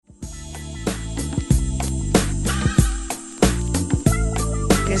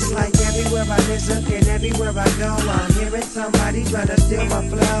It's like everywhere I listen and everywhere I go, I'm hearing somebody trying to steal my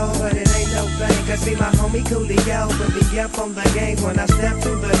flow, but it ain't no thing, cause see my homie Coolio put me up on the game when I step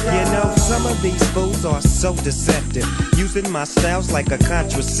through the door. You know, some of these fools are so deceptive, using my styles like a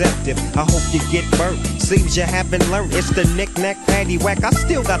contraceptive. I hope you get burnt, seems you haven't learned. It's the knick-knack, paddywhack, I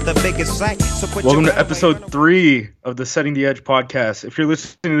still got the biggest sack. So welcome to episode 3 of the Setting the Edge podcast. If you're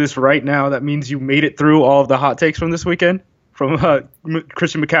listening to this right now, that means you made it through all of the hot takes from this weekend from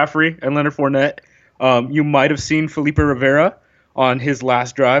Christian McCaffrey and Leonard Fournette. You might have seen Felipe Rivera on his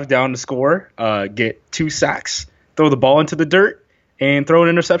last drive down to score, get 2 sacks, throw the ball into the dirt, and throw an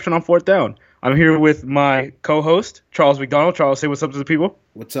interception on 4th down. I'm here with my co-host, Charles McDonald. Charles, say what's up to the people.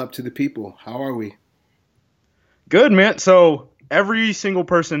 What's up to the people? How are we? Good, man. So every single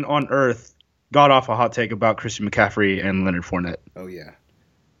person on earth got off a hot take about Christian McCaffrey and Leonard Fournette. Oh, yeah.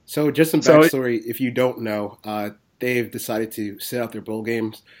 So just some backstory, if you don't know, they've decided to sit out their bowl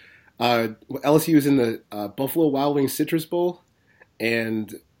games. LSU is in the Buffalo Wild Wings Citrus Bowl,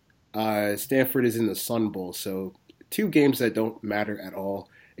 and Stanford is in the Sun Bowl. So 2 games that don't matter at all,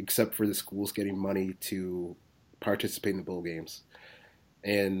 except for the schools getting money to participate in the bowl games.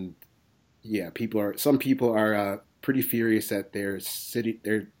 And yeah, some people are pretty furious that they're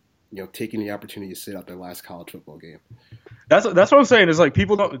taking the opportunity to sit out their last college football game. That's what I'm saying. Is like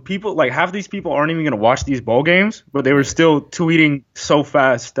half these people aren't even going to watch these bowl games, but they were still tweeting so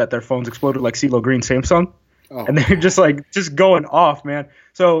fast that their phones exploded like CeeLo Green Samsung. Oh. And they're just going off, man.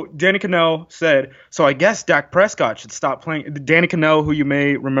 So Danny Cannell said, so I guess Dak Prescott should stop playing. Danny Cannell, who you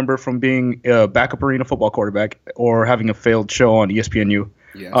may remember from being a backup arena football quarterback or having a failed show on ESPNU,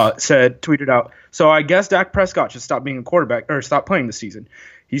 yes. Tweeted out, so I guess Dak Prescott should stop being a quarterback or stop playing this season.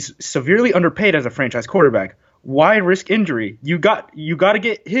 He's severely underpaid as a franchise quarterback. Why risk injury? You got to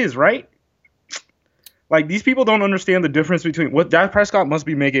get his, right? Like, these people don't understand the difference between what Dak Prescott must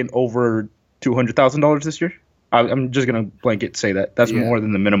be making over $200,000 this year. I'm just going to blanket say that. That's more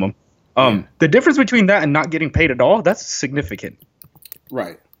than the minimum. The difference between that and not getting paid at all, that's significant.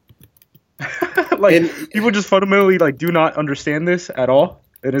 Right. People just fundamentally do not understand this at all.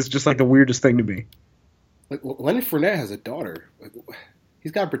 And it's just the weirdest thing to me. Leonard Fournette has a daughter.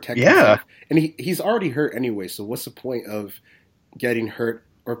 He's got to protect himself. And he's already hurt anyway, so what's the point of getting hurt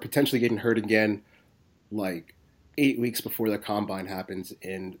or potentially getting hurt again 8 weeks before the combine happens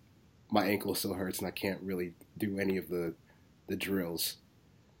and my ankle still hurts and I can't really do any of the drills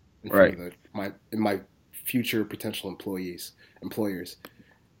in front of my future potential employers.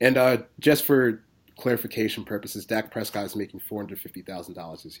 And just for clarification purposes, Dak Prescott is making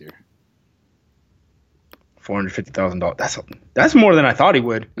 $450,000 this year. $450,000. That's more than I thought he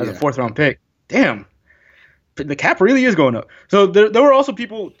would as a 4th round pick. Damn. The cap really is going up. So there were also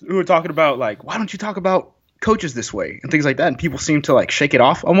people who were talking about why don't you talk about coaches this way and things like that, and people seem to shake it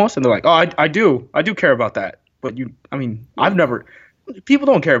off almost, and they're like, oh, I do care about that, but I've never. People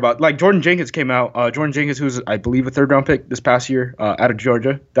don't care about Jordan Jenkins came out. Jordan Jenkins, who's I believe a 3rd round pick this past year out of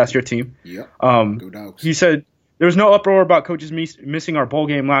Georgia. That's your team. Yeah. Go Dogs. He said there was no uproar about coaches missing our bowl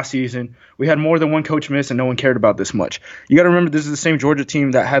game last season. We had more than one coach miss, and no one cared about this much. You got to remember, this is the same Georgia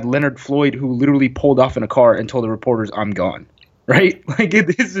team that had Leonard Floyd, who literally pulled off in a car and told the reporters, "I'm gone." Right?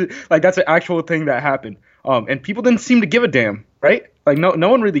 That's an actual thing that happened. And people didn't seem to give a damn, right? No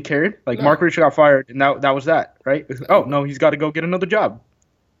one really cared. Mark Richard got fired, and that was that, right? Oh, no, he's got to go get another job.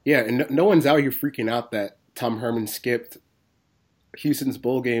 Yeah, and no one's out here freaking out that Tom Herman skipped Houston's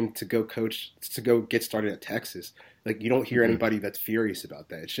bowl game to go get started at Texas. You don't hear anybody that's furious about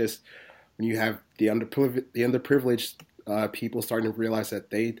that. It's just when you have the underprivileged people starting to realize that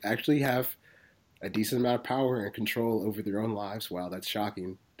they actually have a decent amount of power and control over their own lives. Wow, that's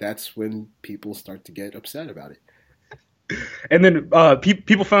shocking. That's when people start to get upset about it. And then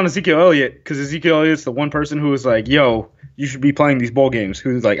people found Ezekiel Elliott, because Ezekiel Elliott's the one person who was like, yo, you should be playing these bowl games,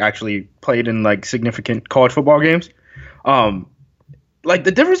 who's actually played in significant college football games.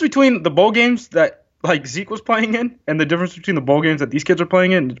 The difference between the bowl games that Zeke was playing in and the difference between the bowl games that these kids are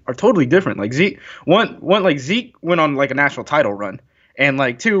playing in are totally different. Zeke went on a national title run.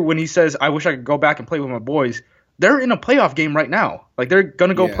 And 2, when he says, I wish I could go back and play with my boys, they're in a playoff game right now. They're going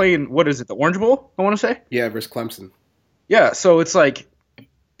to go play in, what is it, the Orange Bowl, I want to say? Yeah, versus Clemson. Yeah, so it's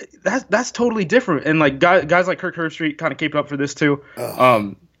that's totally different. And guys like Kirk Herbstreit kind of came up for this too.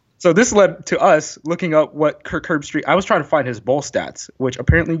 So this led to us looking up what Kirk Herbstreit, I was trying to find his bowl stats, which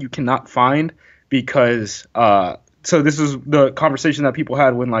apparently you cannot find because, so this is the conversation that people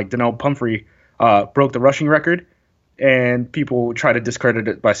had when Donnell Pumphrey broke the rushing record. And people try to discredit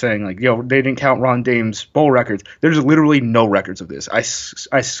it by saying they didn't count Ron Dame's bowl records. There's literally no records of this. I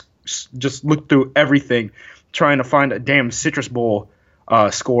just looked through everything trying to find a damn Citrus Bowl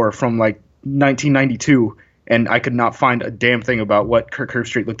score from like 1992, and I could not find a damn thing about what Kirk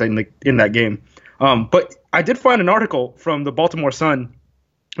Herbstreit looked like in that game. But I did find an article from the Baltimore Sun,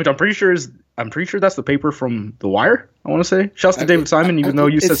 which I'm pretty sure that's the paper from The Wire. I want to say. Shouts to David Simon, even though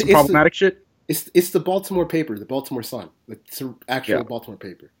you said some problematic shit. It's the Baltimore paper, the Baltimore Sun. It's an actual Baltimore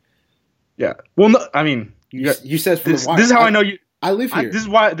paper. Yeah. Well, no, I mean, you said from The Wire. This is how I know you. I live here. This is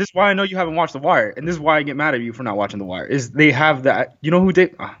why I know you haven't watched The Wire, and this is why I get mad at you for not watching The Wire. Is they have that? You know who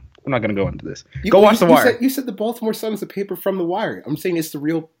did? I'm not gonna go into this. Go watch The Wire. You said the Baltimore Sun is a paper from The Wire. I'm saying it's the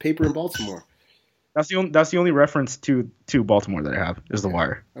real paper in Baltimore. That's the only reference to Baltimore that I have is The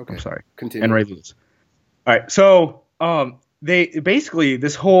Wire. Okay. I'm sorry. Continue. And Ray Lewis. All right. So they basically,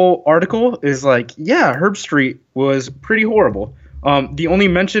 this whole article is like, yeah, Herbstreit was pretty horrible. The only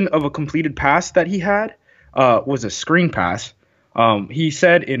mention of a completed pass that he had was a screen pass. He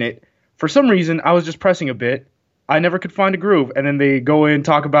said in it, for some reason, I was just pressing a bit. I never could find a groove. And then they go in and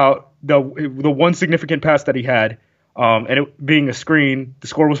talk about the one significant pass that he had. And it being a screen, the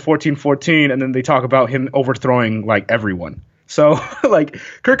score was 14-14, and then they talk about him overthrowing like everyone. So like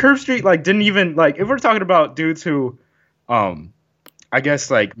Kirk Herbstreit like didn't even like, if we're talking about dudes who I guess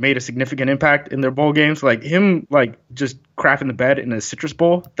like made a significant impact in their bowl games, like him like just crapping the bed in a Citrus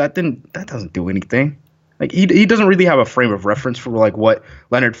Bowl, that doesn't do anything. Like he doesn't really have a frame of reference for like what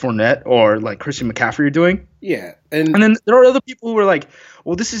Leonard Fournette or like Christian McCaffrey are doing. Yeah, and then there are other people who are like,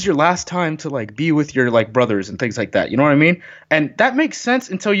 well, this is your last time to like be with your like brothers and things like that. You know what I mean? And that makes sense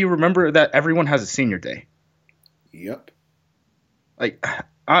until you remember that everyone has a senior day. Yep. Like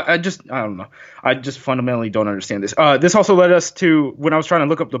I don't know. I just fundamentally don't understand this. This also led us to, when I was trying to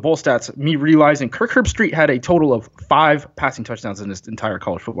look up the bowl stats, me realizing Kirk Herbstreit had a total of 5 passing touchdowns in his entire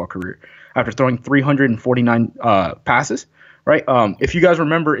college football career after throwing 349 passes. Right. If you guys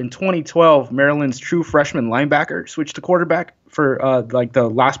remember, in 2012, Maryland's true freshman linebacker switched to quarterback for like the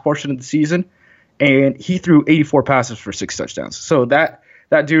last portion of the season, and he threw 84 passes for 6 touchdowns. So that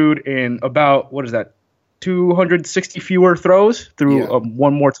dude in about, what is that, 260 fewer throws threw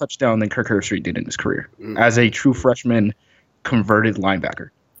one more touchdown than Kirk Herbstreit did in his career as a true freshman converted linebacker.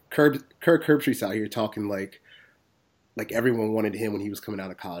 Kirk Herbstreit's out here talking like everyone wanted him when he was coming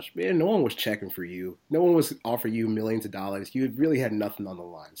out of college. Man, no one was checking for you. No one was offering you millions of dollars. You really had nothing on the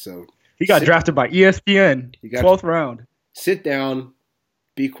line. So he got drafted by ESPN, 12th round. Sit down,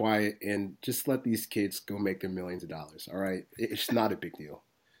 be quiet, and just let these kids go make their millions of dollars. All right? It's not a big deal.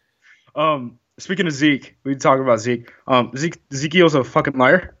 Speaking of Zeke, we talk about Zeke. Ezekiel's a fucking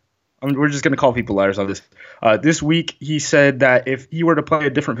liar. I mean, we're just going to call people liars on this. This week, he said that if he were to play a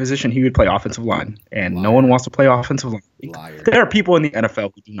different position, he would play offensive line. And no one wants to play offensive line. Liar. There are people in the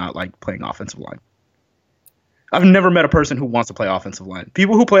NFL who do not like playing offensive line. I've never met a person who wants to play offensive line.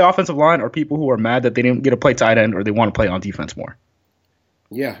 People who play offensive line are people who are mad that they didn't get to play tight end or they want to play on defense more.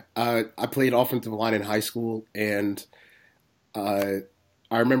 Yeah, I played offensive line in high school, and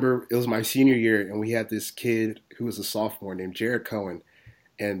I remember it was my senior year, and we had this kid who was a sophomore named Jared Cohen,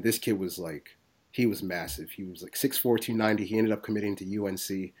 and this kid was like, he was massive. He was like 6'4", 290. He ended up committing to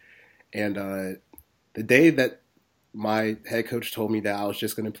UNC, and the day that my head coach told me that I was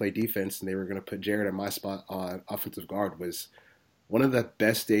just going to play defense and they were going to put Jared in my spot on offensive guard was one of the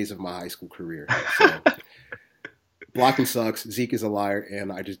best days of my high school career. So blocking sucks. Zeke is a liar, and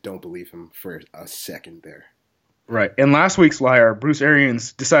I just don't believe him for a second there. Right. And last week's liar, Bruce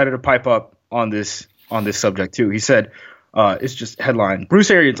Arians, decided to pipe up on this subject too. He said, it's just headline, Bruce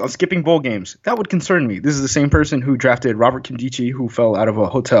Arians on skipping bowl games. That would concern me. This is the same person who drafted Robert Kindichi, who fell out of a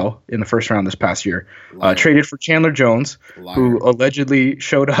hotel in the first round this past year. Traded for Chandler Jones, who allegedly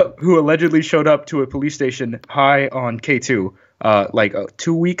showed up to a police station high on K2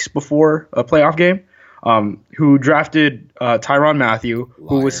 2 weeks before a playoff game. Who drafted Tyrann Mathieu,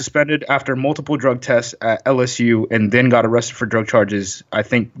 who was suspended after multiple drug tests at LSU and then got arrested for drug charges, I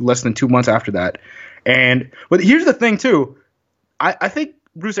think, less than 2 months after that. But here's the thing, too. I think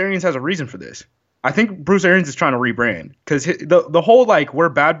Bruce Arians has a reason for this. I think Bruce Arians is trying to rebrand because the whole, like, we're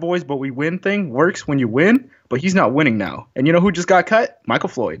bad boys, but we win thing works when you win, but he's not winning now. And you know who just got cut? Michael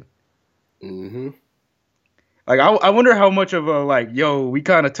Floyd. Mm-hmm. Like, I wonder how much of a, like, yo, we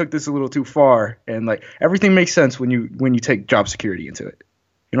kind of took this a little too far. And, like, everything makes sense when you take job security into it.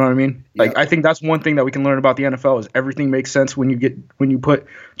 You know what I mean? Like, I think that's one thing that we can learn about the NFL is everything makes sense when you put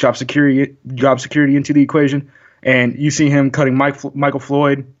job security into the equation. And you see him cutting Michael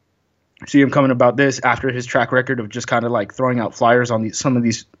Floyd. See him coming about this after his track record of just kind of, like, throwing out flyers on some of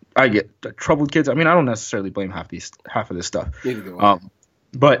these troubled kids. I mean, I don't necessarily blame half of this stuff.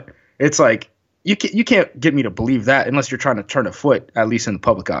 But it's like, You can't get me to believe that unless you're trying to turn a foot, at least in the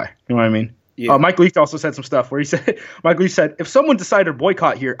public eye. You know what I mean? Yeah. Mike Leach also said some stuff where he said, Mike Leach said, if someone decided to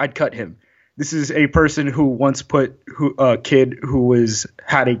boycott here, I'd cut him. This is a person who once put a kid who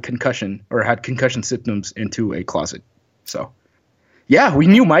had a concussion or had concussion symptoms into a closet. So, yeah, we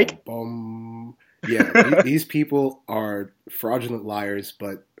knew Mike. Yeah, these people are fraudulent liars,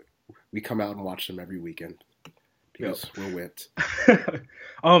 but we come out and watch them every weekend because we're whipped.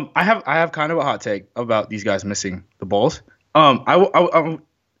 I have kind of a hot take about these guys missing the bowls.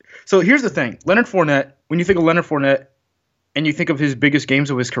 So here's the thing. Leonard Fournette, when you think of Leonard Fournette and you think of his biggest games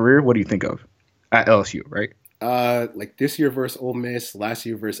of his career, what do you think of at LSU, right? Like this year versus Ole Miss, last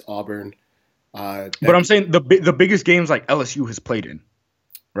year versus Auburn. But I'm saying the biggest games like LSU has played in,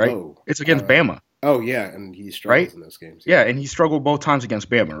 right? It's against Bama. Oh yeah, and he struggles in those games. Yeah, and he struggled both times against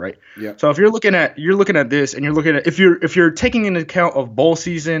Bama, right? Yeah. So if you're looking at this, and you're looking at if you're taking into account of bowl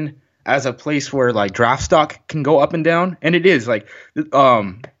season as a place where like draft stock can go up and down, and it is like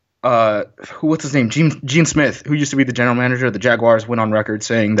what's his name? Gene Smith, who used to be the general manager of the Jaguars, went on record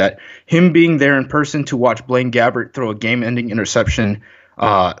saying that him being there in person to watch Blaine Gabbert throw a game-ending interception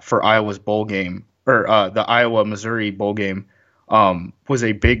for Iowa's bowl game or the Iowa-Missouri bowl game was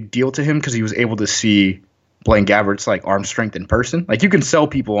a big deal to him because he was able to see Blaine Gabbert's like arm strength in person. Like you can sell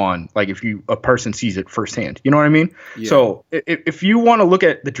people on like if a person sees it firsthand. You know what I mean? Yeah. So if you want to look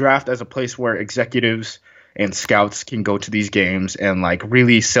at the draft as a place where executives and scouts can go to these games and like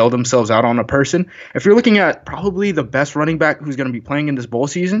really sell themselves out on a person, if you're looking at probably the best running back who's going to be playing in this bowl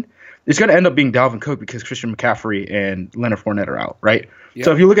season, it's going to end up being Dalvin Cook because Christian McCaffrey and Leonard Fournette are out, right? Yeah.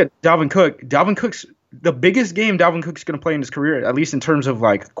 So if you look at Dalvin Cook's the biggest game Dalvin Cook's going to play in his career, at least in terms of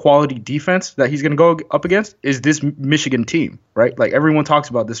like quality defense that he's going to go up against, is this Michigan team, right? Like everyone talks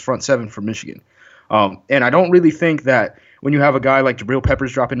about this front seven for Michigan. And I don't really think that when you have a guy like Jabril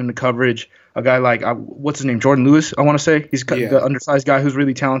Peppers dropping into coverage, a guy like, what's his name, Jordan Lewis, I want to say. He's the undersized guy who's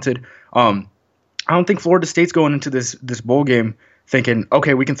really talented. I don't think Florida State's going into this bowl game thinking,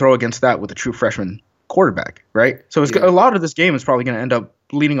 okay, we can throw against that with a true freshman quarterback, right? So a lot of this game is probably going to end up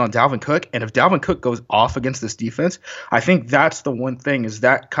leaning on Dalvin Cook. And if Dalvin Cook goes off against this defense, I think that's the one thing is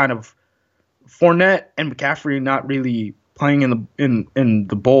that kind of Fournette and McCaffrey not really playing in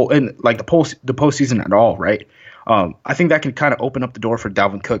the bowl in like the postseason at all, right? I think that can kind of open up the door for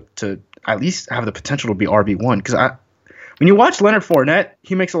Dalvin Cook to at least have the potential to be RB1 because when you watch Leonard Fournette,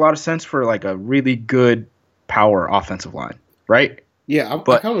 he makes a lot of sense for like a really good power offensive line, right? Yeah, I kind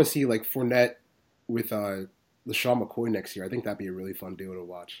of want to see like Fournette with LaShawn McCoy next year. I think that'd be a really fun duo to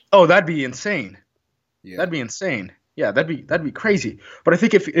watch. Oh, that'd be insane. Yeah, that'd be insane. Yeah, that'd be crazy. But I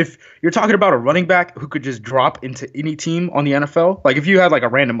think if you're talking about a running back who could just drop into any team on the NFL, like if you had like a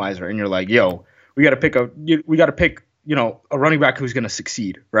randomizer and you're like, yo, we got to pick a running back who's going to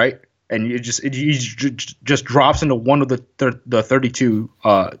succeed, right? And he just drops into one of the 32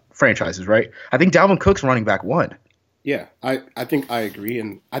 franchises, right? I think Dalvin Cook's running back one. Yeah, I think I agree,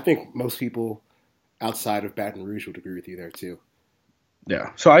 and I think most people outside of Baton Rouge would agree with you there too.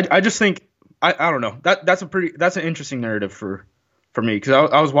 Yeah, so I just think I don't know that's an interesting narrative for me because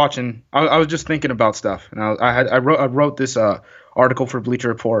I was watching I was just thinking about stuff and I wrote this article for Bleacher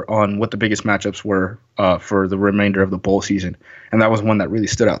Report on what the biggest matchups were for the remainder of the bowl season, and that was one that really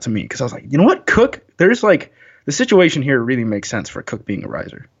stood out to me because I was like, you know what, Cook, there's like the situation here really makes sense for Cook being a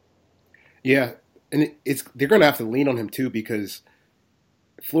riser. Yeah, and they're going to have to lean on him too because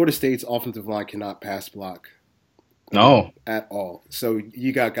Florida State's offensive line cannot pass block. No, at all. So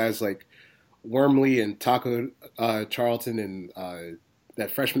you got guys like Wormley and Taco Charlton and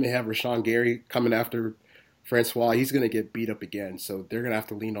that freshman they have, Rashawn Gary, coming after Francois. He's going to get beat up again. So they're going to have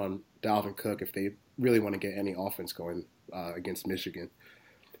to lean on Dalvin Cook if they really want to get any offense going against Michigan.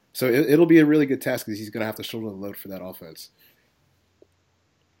 So it'll be a really good task because he's going to have to shoulder the load for that offense.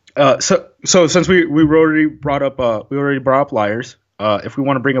 So since we already brought up liars, if we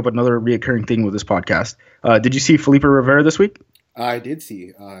want to bring up another reoccurring thing with this podcast, did you see Felipe Rivera this week? I did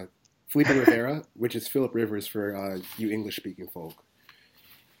see Felipe Rivera, which is Phillip Rivers for you English-speaking folk.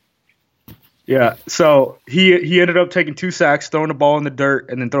 Yeah, so he ended up taking 2 sacks, throwing the ball in the dirt,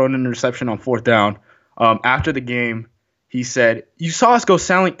 and then throwing an interception on 4th down. After the game, he said, "You saw us go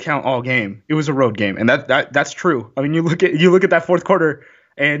silent count all game. It was a road game," and that's true. I mean, you look at that 4th quarter,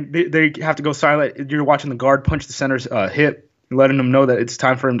 and they have to go silent. You're watching the guard punch the center's hip, letting them know that it's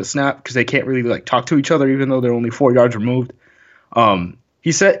time for him to snap because they can't really like talk to each other, even though they're only 4 yards removed.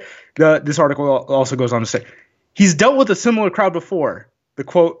 He said this article also goes on to say he's dealt with a similar crowd before. The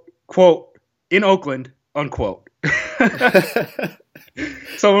quote in Oakland, unquote.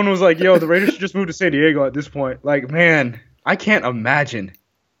 Someone was like, yo, the Raiders should just move to San Diego at this point. Like, man, I can't imagine.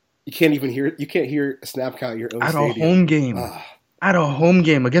 You can't hear a snap count at your own at stadium. A home game. at a home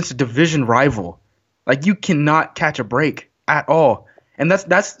game against a division rival. Like, you cannot catch a break at all. And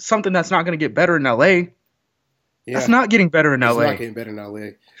that's something that's not going to get better in LA. Yeah. That's not getting better in LA. It's not getting better in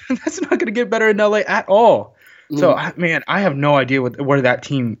LA. That's not going to get better in LA at all. So, man, I have no idea where that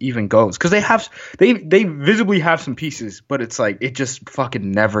team even goes, because they visibly have some pieces, but it's like it just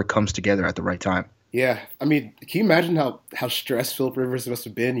fucking never comes together at the right time. Yeah, I mean, can you imagine how stressed Philip Rivers must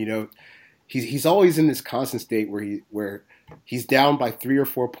have been? You know, he's always in this constant state where he's down by 3 or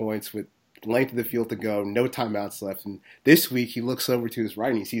 4 points with length of the field to go, no timeouts left. And this week he looks over to his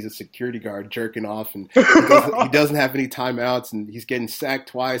right and he sees a security guard jerking off, and he doesn't have any timeouts, and he's getting sacked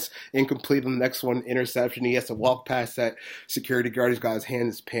twice, incomplete on the next one, interception. He has to walk past that security guard who's got his hand in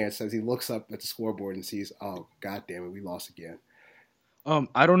his pants as he looks up at the scoreboard and sees, oh, God damn it, we lost again.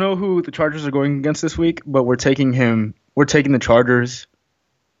 I don't know who the Chargers are going against this week, but we're taking the Chargers.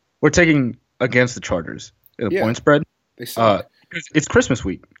 We're taking against the Chargers in the point spread. It's Christmas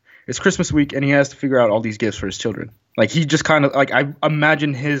week. It's Christmas week, and he has to figure out all these gifts for his children. Like, he just kind of, like, I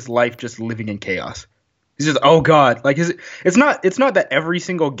imagine his life just living in chaos. He's just, oh God, like, it's not that every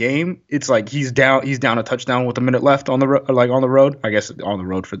single game it's like he's down a touchdown with a minute left on the road. I guess on the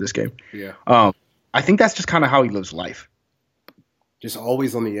road for this game. Yeah. I think that's just kind of how he lives life. Just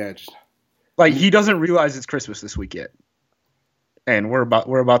always on the edge. Like, he doesn't realize it's Christmas this week yet. And we're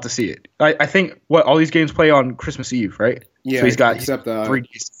about to see it. I think all these games play on Christmas Eve, right? Yeah. So he's got 3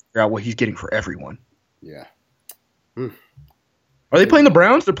 days to figure out what he's getting for everyone. Yeah. Are they playing the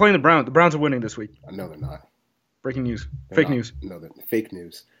Browns? They're playing the Browns. The Browns are winning this week. No, they're not. Breaking news. Fake news. No, they're fake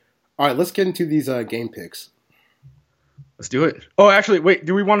news. All right, let's get into these game picks. Let's do it. Oh, actually, wait.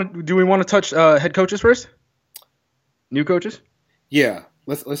 Do we want to touch head coaches first? New coaches? Yeah.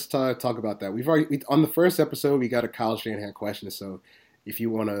 Let's talk about that. On the first episode we got a Kyle Shanahan question, so if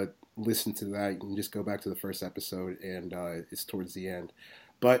you want to listen to that, you can just go back to the first episode, and it's towards the end.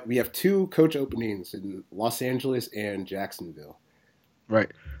 But we have 2 coach openings in Los Angeles and Jacksonville. Right.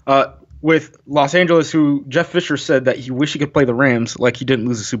 With Los Angeles, who Jeff Fisher said that he wished he could play the Rams, like he didn't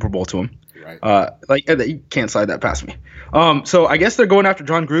lose a Super Bowl to him. Right. You can't slide that past me. So I guess they're going after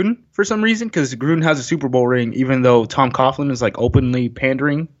John Gruden for some reason, because Gruden has a Super Bowl ring, even though Tom Coughlin is like openly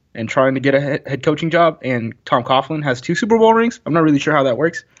pandering and trying to get a head coaching job, and Tom Coughlin has 2 Super Bowl rings. I'm not really sure how that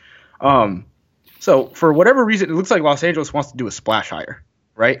works. So for whatever reason, it looks like Los Angeles wants to do a splash hire,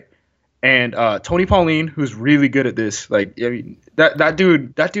 right? And Tony Pauline, who's really good at this, like, I mean, that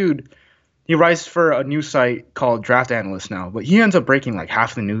dude, he writes for a news site called Draft Analyst now, but he ends up breaking like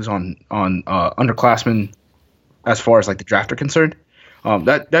half the news on underclassmen as far as like the draft are concerned.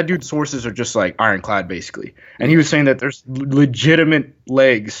 That dude's sources are just like ironclad, basically. And he was saying that there's legitimate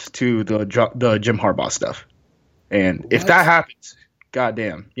legs to the Jim Harbaugh stuff. And if that happens,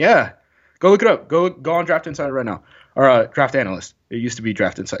 goddamn, yeah, go look it up. Go on Draft Insider right now, or Draft Analyst. It used to be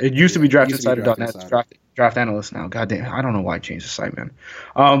Draft Insider. It used to be DraftInsider.net. It's Draft Analyst now. Goddamn, I don't know why I changed the site, man.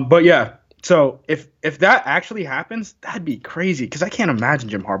 But yeah. So if that actually happens, that'd be crazy, because I can't imagine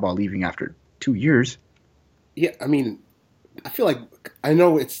Jim Harbaugh leaving after 2 years. Yeah, I mean, I feel like, I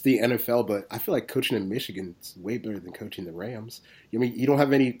know it's the NFL, but I feel like coaching in Michigan is way better than coaching the Rams. I mean, you don't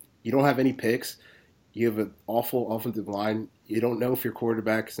have any picks. You have an awful offensive line. You don't know if your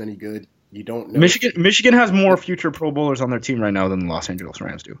quarterback is any good. You don't know. Michigan has more future Pro Bowlers on their team right now than the Los Angeles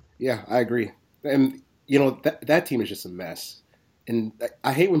Rams do. Yeah, I agree. And you know that team is just a mess. And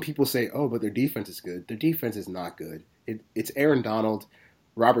I hate when people say, "Oh, but their defense is good." Their defense is not good. It's Aaron Donald,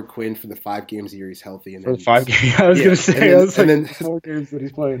 Robert Quinn for the 5 games a year he's healthy, and for the 5 games, I was going to say, and then 4 games that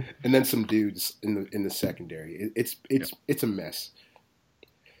he's playing, and then some dudes in the secondary. It's a mess.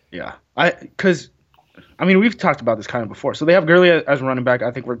 Yeah, because we've talked about this kind of before. So they have Gurley as running back.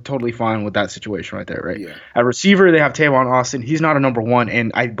 I think we're totally fine with that situation right there, right? Yeah. At receiver, they have Tavon Austin. He's not a number 1,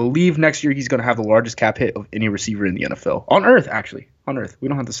 and I believe next year he's going to have the largest cap hit of any receiver in the NFL. On Earth, actually. On Earth. We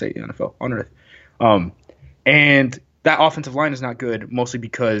don't have to say NFL. On Earth. And that offensive line is not good, mostly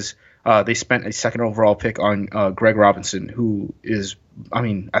because they spent a 2nd overall pick on Greg Robinson, who is,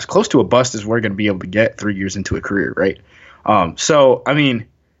 as close to a bust as we're going to be able to get 3 years into a career, right?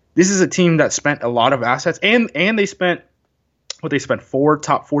 This is a team that spent a lot of assets, and they spent 4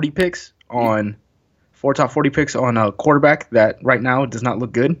 top 40 picks on a quarterback that right now does not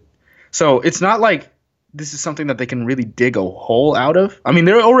look good. So it's not like this is something that they can really dig a hole out of. I mean,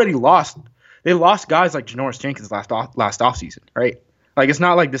 they're already lost. They lost guys like Janoris Jenkins last offseason, right? Like, it's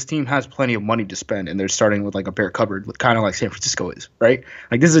not like this team has plenty of money to spend and they're starting with like a bare cupboard, kind of like San Francisco is, right?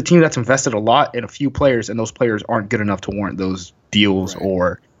 Like, this is a team that's invested a lot in a few players, and those players aren't good enough to warrant those deals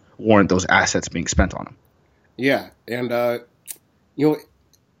or warrant those assets being spent on them. Yeah, and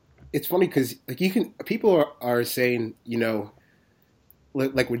it's funny because like people are saying,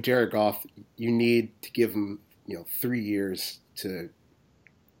 like with Jared Goff, you need to give him 3 years to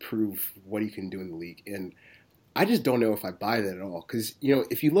prove what he can do in the league, and I just don't know if I buy that at all. Because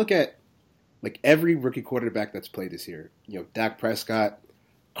if you look at like every rookie quarterback that's played this year, Dak Prescott,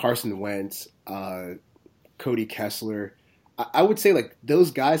 Carson Wentz, Cody Kessler, I would say like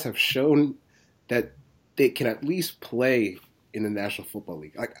those guys have shown that they can at least play in the National Football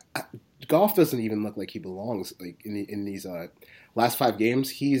League. Like Goff doesn't even look like he belongs like in these last 5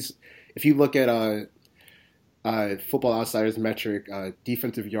 games. If you look at Football Outsiders metric,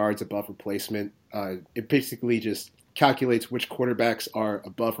 defensive yards above replacement, it basically just calculates which quarterbacks are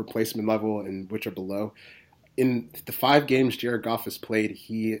above replacement level and which are below. In the 5 games Jared Goff has played,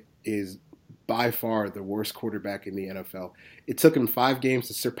 he is by far the worst quarterback in the NFL. It took him 5 games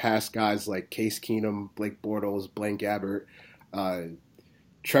to surpass guys like Case Keenum, Blake Bortles, Blaine Gabbert,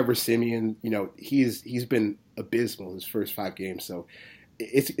 Trevor Siemian. He's been abysmal his first 5 games. So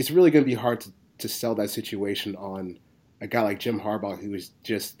it's really going to be hard to sell that situation on a guy like Jim Harbaugh, who is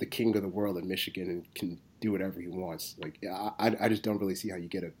just the king of the world in Michigan and can do whatever he wants. Like, I just don't really see how you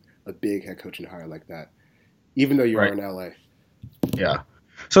get a big head coaching hire like that, even though you're in LA. Yeah.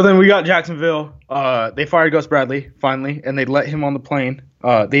 So then we got Jacksonville. They fired Gus Bradley finally, and they let him on the plane.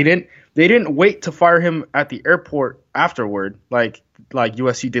 They didn't wait to fire him at the airport afterward, like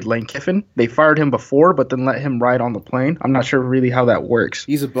USC did Lane Kiffin. They fired him before, but then let him ride on the plane. I'm not sure really how that works.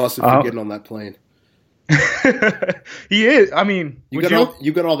 He's a bust if you're getting on that plane. He is. I mean, you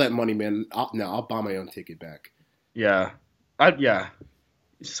got all that money, man. I'll buy my own ticket back. Yeah.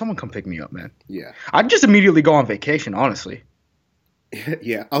 Someone come pick me up, man. Yeah. I'd just immediately go on vacation, honestly.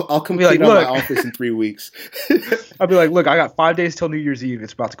 Yeah, I'll come clean out my office in 3 weeks. I'll be like, look, I got 5 days till New Year's Eve.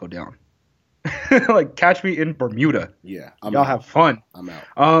 It's about to go down. Like, catch me in Bermuda. Yeah. Y'all have fun. I'm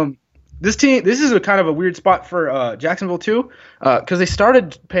out. This is a kind of a weird spot for Jacksonville, too, because they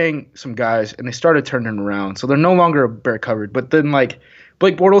started paying some guys, and they started turning around. So they're no longer bare covered. But then, like,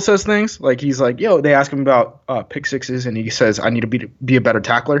 Blake Bortles says things. Like, he's like, they ask him about pick sixes, and he says, I need to be a better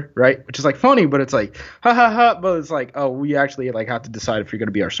tackler, right? Which is, like, funny, but it's like, ha, ha, ha. But it's like, oh, we actually, like, have to decide if you're going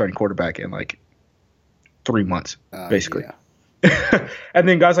to be our starting quarterback in, like, 3 months, basically. Yeah. And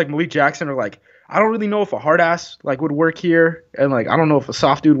then guys like Malik Jackson are like, I don't really know if a hard ass like would work here, and like I don't know if a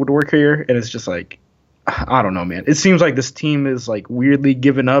soft dude would work here, and it's just like I don't know, man. It seems like this team is like weirdly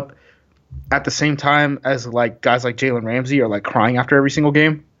giving up at the same time as like guys like Jalen Ramsey are like crying after every single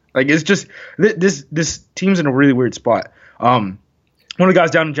game. Like it's just this team's in a really weird spot. One of the guys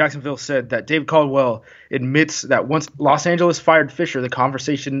down in Jacksonville said that Dave Caldwell admits that once Los Angeles fired Fisher, the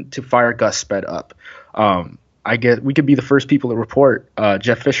conversation to fire Gus sped up. I get we could be the first people to report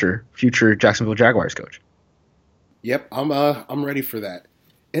Jeff Fisher, future Jacksonville Jaguars coach. Yep, I'm ready for that.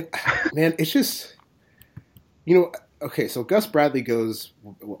 Man, it's just okay. So Gus Bradley goes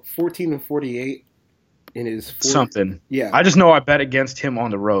 14-48 in his something. Yeah, I just know I bet against him on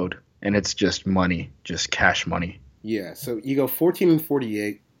the road, and it's just money, just cash money. Yeah, so you go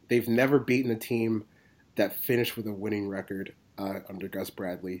 14-48. They've never beaten a team that finished with a winning record under Gus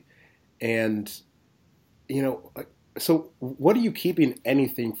Bradley, and so what are you keeping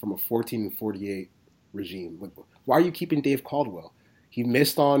anything from a 14-48 regime? Like, why are you keeping Dave Caldwell? He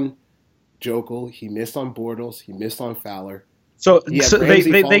missed on Jokel. He missed on Bortles. He missed on Fowler. So they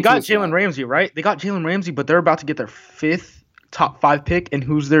got Jalen Ramsey, right? They got Jalen Ramsey, but they're about to get their 5th top 5 pick, and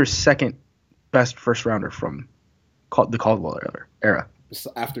who's their 2nd best first rounder from the Caldwell era? So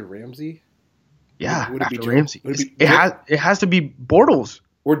after Ramsey? Yeah, after Ramsey. It has to be Bortles.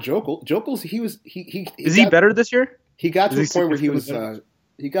 Or Jokel. Jokel's he is he better this year? He got to a point where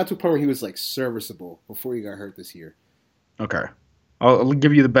he was like serviceable before he got hurt this year. Okay, I'll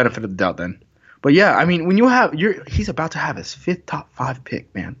give you the benefit of the doubt then. But yeah, I mean, when he's about to have his 5th top 5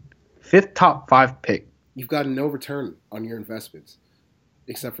 pick, man. 5th top 5 pick. You've got no return on your investments,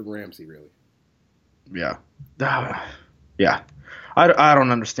 except for Ramsey, really. Yeah, yeah. I don't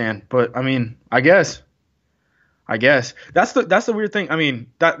understand, but I mean, I guess that's the weird thing. I mean,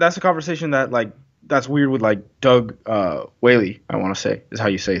 that's a conversation that like that's weird with like Doug Whaley. I want to say is how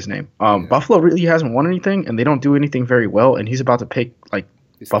you say his name. Buffalo really hasn't won anything, and they don't do anything very well. And he's about to pick like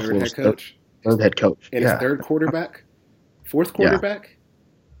his Buffalo's third head coach, and his 3rd quarterback, 4th quarterback.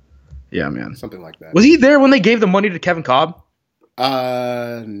 Yeah, man, something like that. Was he there when they gave the money to Kevin Kolb?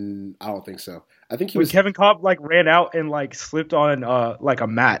 I don't think so. I think when Kevin Kolb like ran out and like slipped on like a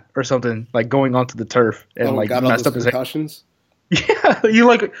mat or something, like going onto the turf and like got messed all up his concussions. Yeah, he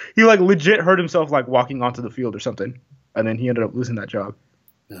legit hurt himself like walking onto the field or something, and then he ended up losing that job.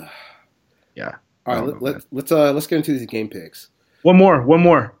 Yeah. All right, let's get into these game picks. One more.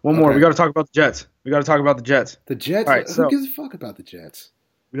 Okay. We got to talk about the Jets. The Jets? All right, Who gives a fuck about the Jets?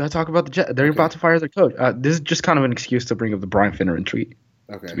 We got to talk about the Jets. They're about to fire their coach. This is just kind of an excuse to bring up the Brian Finneran tweet,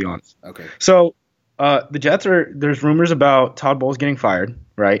 to be honest. Okay. So the Jets there's rumors about Todd Bowles getting fired,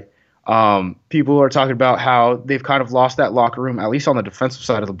 right? People are talking about how they've kind of lost that locker room, at least on the defensive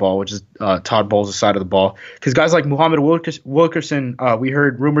side of the ball, which is Todd Bowles' side of the ball. Because guys like Muhammad Wilkerson, we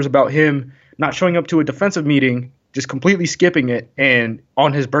heard rumors about him not showing up to a defensive meeting, just completely skipping it, and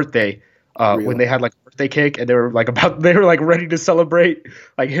on his birthday, when they had like a birthday cake and they were like ready to celebrate,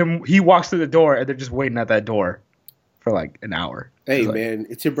 like he walks through the door and they're just waiting at that door for like an hour. Hey man,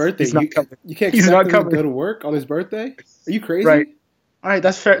 it's your birthday. You can't He's expect not him to go to work on his birthday? Are you crazy? Right. All right,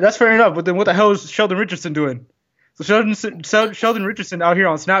 that's fair. That's fair enough. But then what the hell is Sheldon Richardson doing? So Sheldon Richardson out here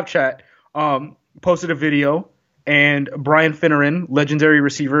on Snapchat posted a video, and Brian Finneran, legendary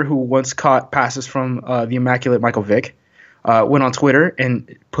receiver who once caught passes from the immaculate Michael Vick, went on Twitter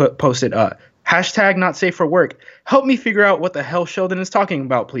and posted hashtag not safe for work. Help me figure out what the hell Sheldon is talking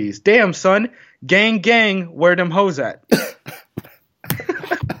about, please. Damn, son. Gang, where them hoes at?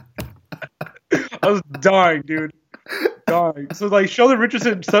 I was dying, dude. So like Sheldon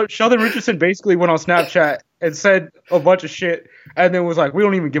Richardson basically went on Snapchat and said a bunch of shit, and then was like, "We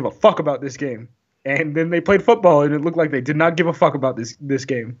don't even give a fuck about this game." And then they played football, and it looked like they did not give a fuck about this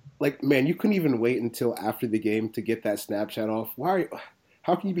game. Like, man, you couldn't even wait until after the game to get that Snapchat off.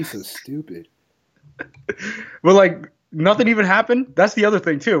 How can you be so stupid? But like nothing even happened. That's the other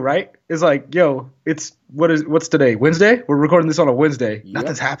thing too, right? It's like, yo, what's today? Wednesday? We're recording this on a Wednesday. Yep.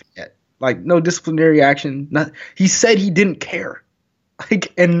 Nothing's happened yet. Like no disciplinary action. He said he didn't care,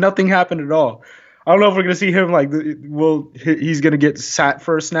 like, and nothing happened at all. I don't know if we're gonna see him like, he's gonna get sat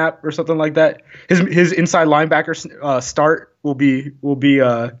for a snap or something like that. His inside linebacker start will be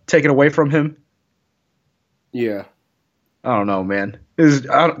taken away from him. Yeah, I don't know, man.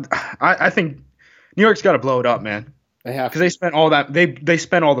 I think New York's got to blow it up, man. They have, because they spent all that. They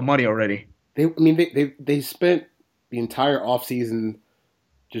spent all the money already. They spent the entire offseason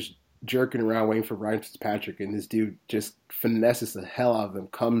just jerking around waiting for Ryan Fitzpatrick, and this dude just finesses the hell out of them,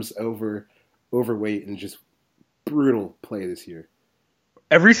 comes overweight, and just brutal play this year.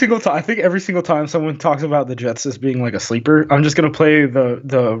 Every single time someone talks about the Jets as being like a sleeper, I'm just gonna play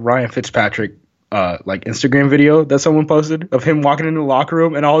the Ryan Fitzpatrick like Instagram video that someone posted of him walking into the locker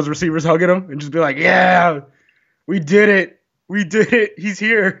room and all his receivers hugging him and just be like, "Yeah, we did it, he's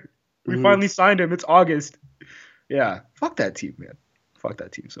here, we finally signed him, it's August." Yeah, fuck that team, man. Fuck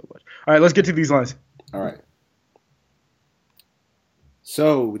that team so much. All right, let's get to these lines. All right.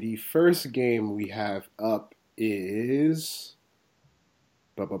 So the first game we have up is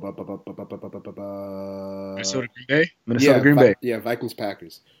Minnesota Green Bay. Yeah, Vikings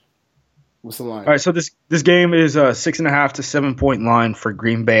Packers. What's the line? All right, so this game is a 6.5 to 7 point line for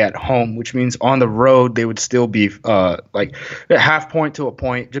Green Bay at home, which means on the road they would still be like a half point to a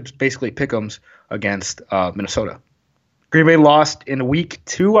point, just basically pick'ems against Minnesota. Green Bay lost in week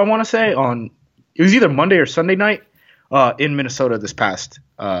 2, I want to say, it was either Monday or Sunday night in Minnesota this past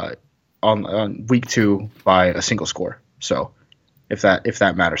on week 2 by a single score. So if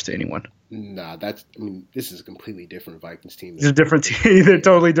that matters to anyone. Nah, this is a completely different Vikings team. It's a different team. They're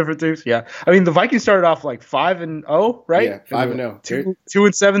totally different teams. Yeah, I mean the Vikings started off like 5-0, right? Yeah, 5-0.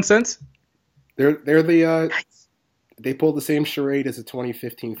 2-7 cents. They're the nice. They pulled the same charade as the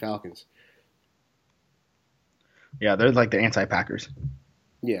 2015 Falcons. Yeah, they're like the anti-Packers.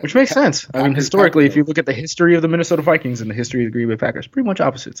 Yeah, which makes sense. I mean, historically, if you look at the history of the Minnesota Vikings and the history of the Green Bay Packers, pretty much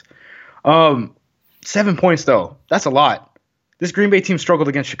opposites. 7 points though, that's a lot. This Green Bay team struggled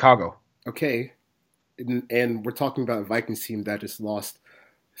against Chicago. Okay, and we're talking about a Vikings team that just lost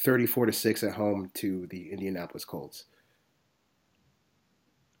 34-6 at home to the Indianapolis Colts.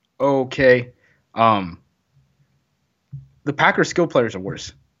 Okay, the Packers' skill players are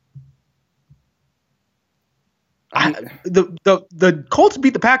worse. The Colts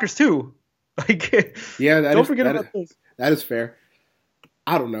beat the Packers too. Like, yeah, don't forget about this. That is fair.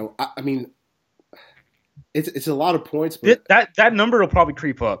 I don't know. I mean, it's a lot of points, but that number will probably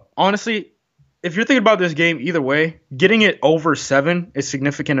creep up. Honestly, if you're thinking about this game either way, getting it over 7 is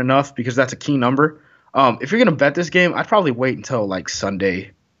significant enough because that's a key number. If you're gonna bet this game, I'd probably wait until like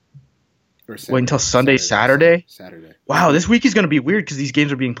Sunday. Wait until Saturday. Wow, this week is gonna be weird because these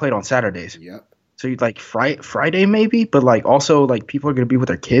games are being played on Saturdays. Yep. So you'd like Friday maybe, but like also like people are gonna be with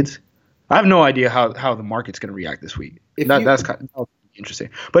their kids. I have no idea how the market's gonna react this week. That's kind of interesting.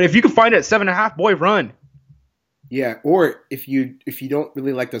 But if you can find it at 7.5, boy, run. Yeah, or if you don't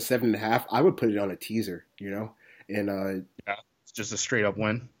really like the 7.5, I would put it on a teaser, and yeah, it's just a straight up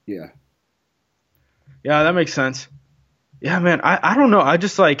win. Yeah, that makes sense. Yeah, man. I don't know. I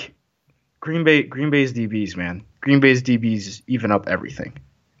just like Green Bay's DBs, man. Green Bay's DBs even up everything.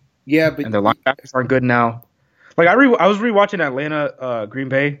 Yeah, but and their linebackers aren't good now. Like I was rewatching Atlanta Green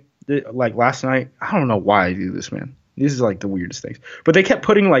Bay like last night. I don't know why I do this, man. This is like the weirdest things. But they kept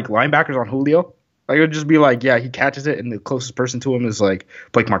putting like linebackers on Julio. Like it would just be like, yeah, he catches it, and the closest person to him is like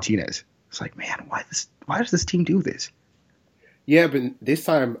Blake Martinez. It's like, man, why does this team do this? Yeah, but this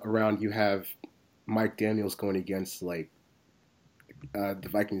time around, you have Mike Daniels going against like the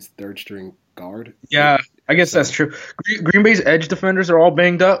Vikings' third string guard. Yeah, I guess that's true. Green Bay's edge defenders are all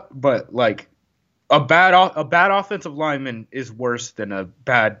banged up, but like a bad offensive lineman is worse than a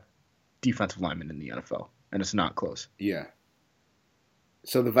bad defensive lineman in the NFL, and it's not close. Yeah.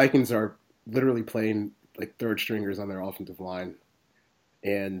 So the Vikings are literally playing like third stringers on their offensive line,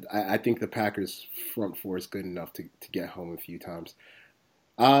 and I think the Packers' front four is good enough to get home a few times.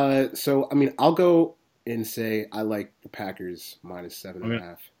 So I mean, I'll go and say I like the Packers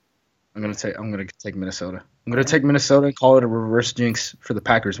 -7.5. I'm gonna take Minnesota. I'm gonna take Minnesota and call it a reverse jinx for the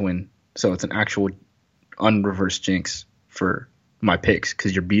Packers win. So it's an actual unreverse jinx for my picks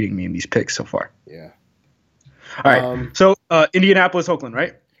because you're beating me in these picks so far. Yeah. All right. So Indianapolis, Oakland,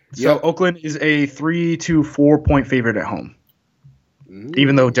 right? So Yep. Oakland is a 3 to 4 point favorite at home,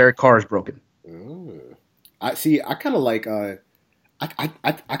 even though Derek Carr is broken. I see. I kind of like. I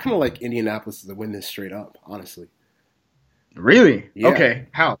kind of like Indianapolis to win this straight up. Honestly. Really? Yeah. Okay.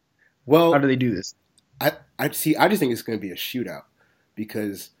 How? Well, how do they do this? I see. I just think it's going to be a shootout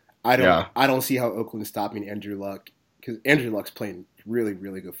because I don't see how Oakland's stopping Andrew Luck because Andrew Luck's playing really,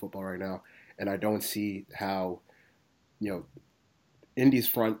 really good football right now, and I don't see how, Indy's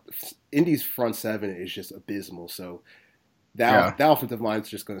front seven is just abysmal. So that offensive line is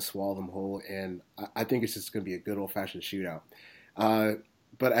just going to swallow them whole, and I think it's just going to be a good old fashioned shootout.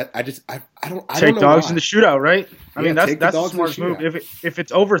 But I don't take know dogs why. in the shootout, right? I mean that's a dogs in the smart move. shootout. If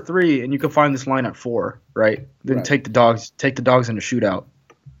it's over 3 and you can find this line at 4, right? Then Right. take the dogs in the shootout.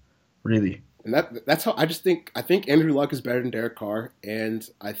 Really. And that's how I think Andrew Luck is better than Derek Carr, and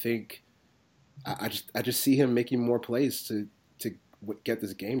I think I just see him making more plays to get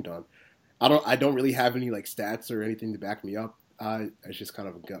this game done. I don't really have any like stats or anything to back me up. It's just kind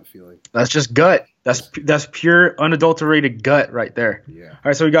of a gut feeling. That's just gut. That's pure unadulterated gut right there. Yeah. All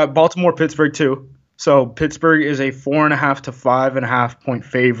right, so we got Baltimore, Pittsburgh too. So Pittsburgh is a 4.5 to 5.5 point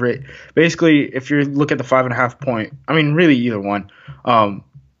favorite. Basically, if you look at the 5.5 point, I mean, really either one.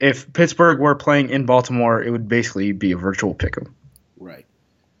 If Pittsburgh were playing in Baltimore, it would basically be a virtual pick'em. Right.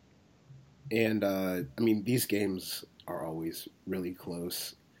 And I mean, these games are always really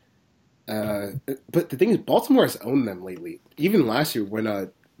close. But the thing is, Baltimore has owned them lately. Even last year, when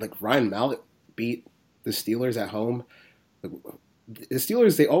like Ryan Mallett beat the Steelers at home, the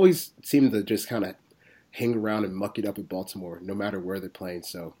Steelers they always seem to just kind of hang around and muck it up at Baltimore, no matter where they're playing.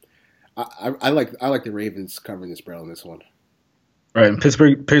 So I like the Ravens covering the spread on this one. Right, and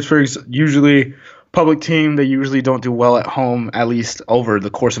Pittsburgh's usually public team. They usually don't do well at home, at least over the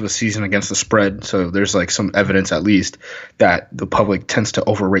course of a season against the spread. So there's like some evidence, at least, that the public tends to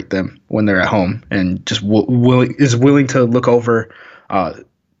overrate them when they're at home and just is willing to look over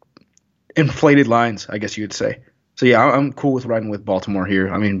inflated lines, I guess you could say. So yeah, I'm cool with riding with Baltimore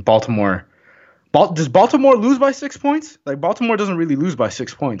here. I mean, does Baltimore lose by 6 points? Like Baltimore doesn't really lose by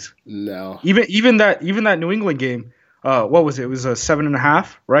 6 points. No. Even that New England game. What was it? It was a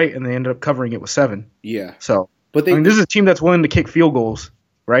 7.5, right? And they ended up covering it with 7. Yeah. So, but this is a team that's willing to kick field goals,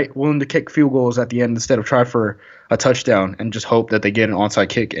 right? Willing to kick field goals at the end instead of try for a touchdown and just hope that they get an onside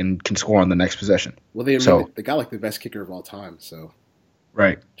kick and can score on the next possession. Well, they got like the best kicker of all time, so.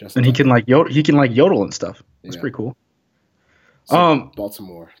 Right. And he can yodel and stuff. That's pretty cool. So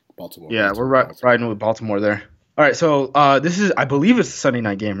Baltimore. Yeah, we're riding with Baltimore there. All right, so this is, I believe it's a Sunday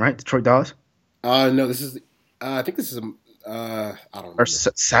night game, right? Detroit Dallas. No, this is. I think this is I don't know. Or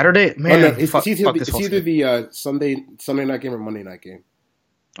Saturday? Man, it's either the Sunday night game or Monday night game.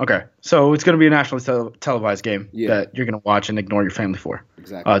 Okay, so it's going to be a nationally televised game that you're going to watch and ignore your family for.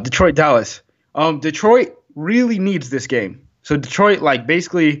 Exactly. Detroit, Dallas. Detroit really needs this game. So Detroit, like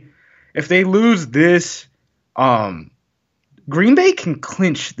basically, if they lose this, Green Bay can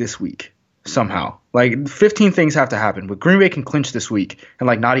clinch this week somehow. Like 15 things have to happen, but Green Bay can clinch this week and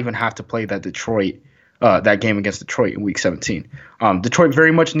like not even have to play that that game against Detroit in Week 17. Detroit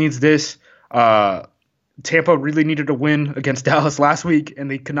very much needs this. Tampa really needed a win against Dallas last week,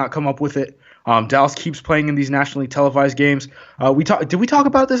 and they could not come up with it. Dallas keeps playing in these nationally televised games. Did we talk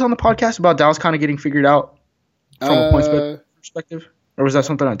about this on the podcast about Dallas kind of getting figured out from a points perspective? Or was that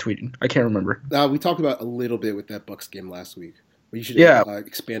something I tweeted? I can't remember. We talked about a little bit with that Bucs game last week. But you should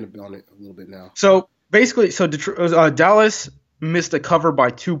expand on it a little bit now. So basically, so Dallas missed a cover by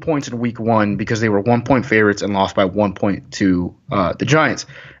 2 points in week 1 because they were 1-point favorites and lost by 1 point to the Giants.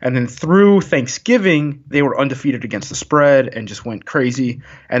 And then through Thanksgiving, they were undefeated against the spread and just went crazy.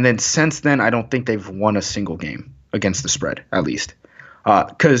 And then since then, I don't think they've won a single game against the spread, at least.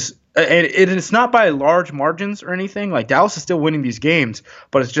 Because it's not by large margins or anything. Like, Dallas is still winning these games,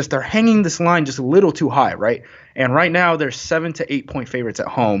 but it's just they're hanging this line just a little too high, right? And right now they're 7 to 8 point favorites at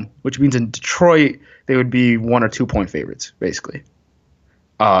home, which means in Detroit they would be 1 or 2 point favorites, basically.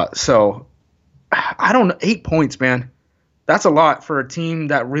 So I don't know, 8 points, man. That's a lot for a team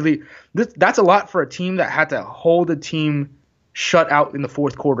that really. That's a lot for a team that had to hold a team shut out in the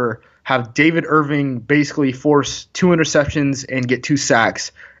fourth quarter, have David Irving basically force 2 interceptions and get 2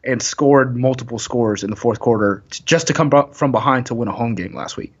 sacks, and scored multiple scores in the fourth quarter just to come from behind to win a home game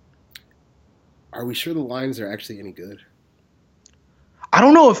last week. Are we sure the Lions are actually any good? I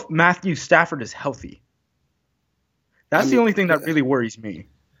don't know if Matthew Stafford is healthy. That's the only thing that really worries me.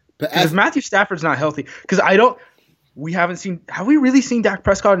 Because if Matthew Stafford's not healthy, because have we really seen Dak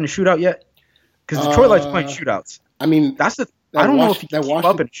Prescott in a shootout yet? Because Detroit likes playing shootouts. I mean, I don't know if he can keep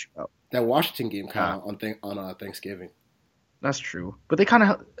up in a shootout. That Washington game kind of on Thanksgiving. That's true, but they kind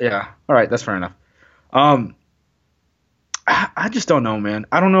of All right, that's fair enough. I just don't know, man.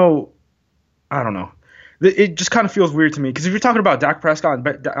 I don't know. It just kind of feels weird to me because if you're talking about Dak Prescott,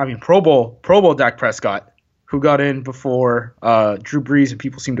 Pro Bowl Dak Prescott, who got in before Drew Brees, and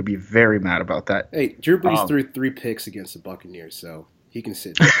people seem to be very mad about that. Hey, Drew Brees threw 3 picks against the Buccaneers, so he can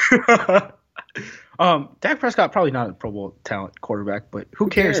sit. Dak Prescott probably not a Pro Bowl talent quarterback, but who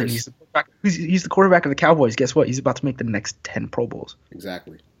cares? And he's the quarterback of the Cowboys. Guess what? He's about to make the next 10 Pro Bowls.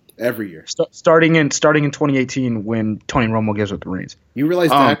 Exactly. Every year. Starting in 2018 when Tony Romo gives up the reins. You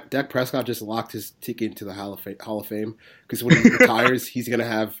realize Dak Prescott just locked his ticket into the Hall of Fame? Because when he retires, he's going to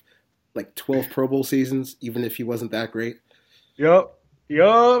have like 12 Pro Bowl seasons, even if he wasn't that great. Yup.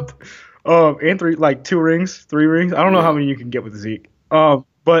 And 3 rings. I don't know how many you can get with Zeke.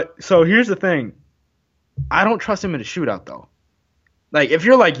 But so here's the thing. I don't trust him in a shootout, though. Like, if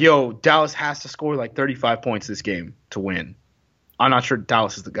you're like, yo, Dallas has to score like 35 points this game to win, I'm not sure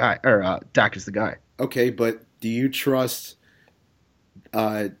Dallas is the guy, or Dak is the guy. Okay, but do you trust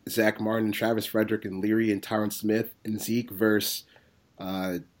Zach Martin and Travis Frederick and Leary and Tyron Smith and Zeke versus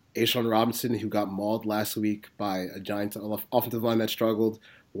A'Shawn Robinson, who got mauled last week by a Giants offensive line that struggled,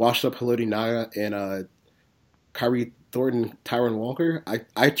 washed up Haloti Ngata and Kyrie Thornton, Tyron Walker?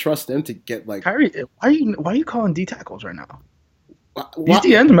 I trust them to get like Kyrie. Why are you calling D tackles right now? These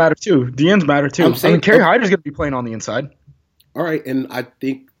DNs matter too. Kerry Hyder's going to be playing on the inside. All right, and I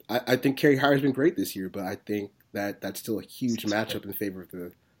think Kerry Hyder's been great this year, but I think that's still a huge matchup in favor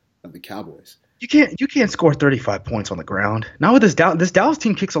of the Cowboys. You can't score 35 points on the ground. Not with this Dallas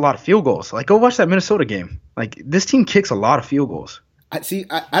team kicks a lot of field goals. Like, go watch that Minnesota game. Like, this team kicks a lot of field goals. I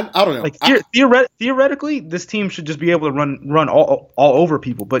don't know. Like, theoretically, this team should just be able to run all over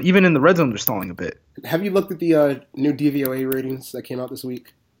people. But even in the red zone, they're stalling a bit. Have you looked at the new DVOA ratings that came out this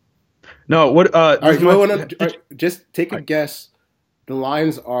week? No. What? All right, just take a guess. The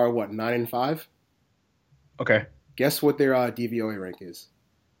Lions are what, 9-5? Okay. Guess what their DVOA rank is?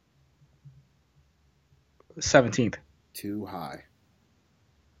 17th. Too high.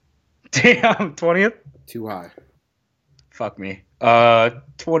 Damn, 20th? Too high. Fuck me.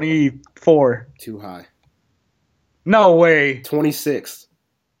 24. Too high. No way. 26th.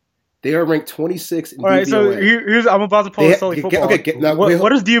 They are ranked 26 in DVOA. All right, so here's I'm about to pull a Sully football. What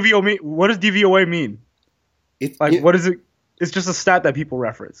does DVOA mean? What does DVOA mean? What is it? It's just a stat that people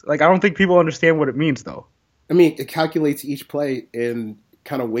reference. Like, I don't think people understand what it means, though. I mean, it calculates each play and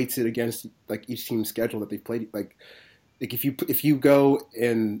kind of weights it against like each team's schedule that they've played. Like if you go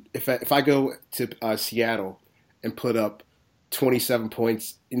and if I go to Seattle and put up 27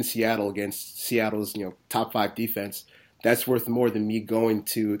 points in Seattle against Seattle's top 5 defense, that's worth more than me going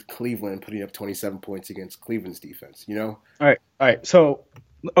to Cleveland and putting up 27 points against Cleveland's defense. All right. So,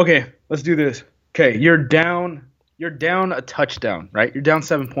 okay, let's do this. Okay, you're down a touchdown, right? You're down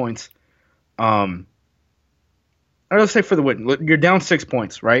 7 points. Let's say for the win, you're down 6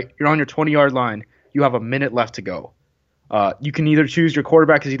 points, right? You're on your 20-yard line. You have a minute left to go. You can either choose your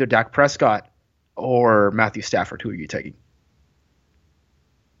quarterback is either Dak Prescott or Matthew Stafford. Who are you taking?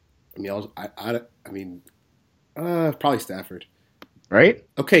 Probably Stafford. Right?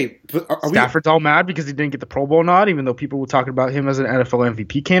 Okay, but Stafford's all mad because he didn't get the Pro Bowl nod, even though people were talking about him as an NFL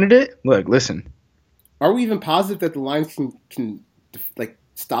MVP candidate. Look, listen. Are we even positive that the Lions can like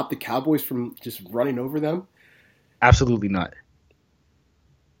stop the Cowboys from just running over them? Absolutely not.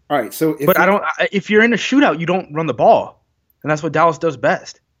 All right, so if you're in a shootout, you don't run the ball, and that's what Dallas does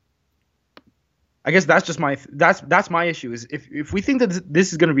best. I guess that's just that's my issue is if we think that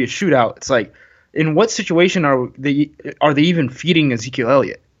this is going to be a shootout, it's like, in what situation are they even feeding Ezekiel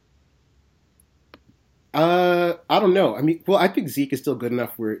Elliott? I don't know. I mean, well, I think Zeke is still good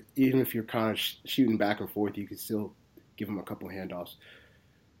enough where even if you're kind of shooting back and forth, you can still give him a couple handoffs.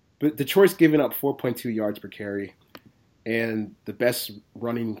 But Detroit's giving up 4.2 yards per carry, and the best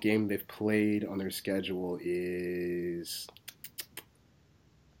running game they've played on their schedule is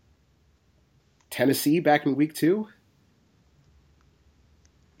Tennessee back in week 2.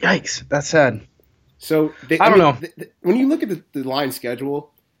 Yikes, that's sad. So I don't know. When you look at the Lions'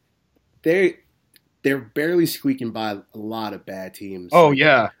 schedule, they're barely squeaking by a lot of bad teams. Oh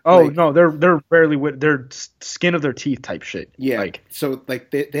yeah. Oh no, they're barely with their skin of their teeth type shit. Yeah. So they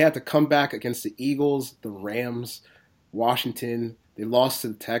had to come back against the Eagles, the Rams, Washington. They lost to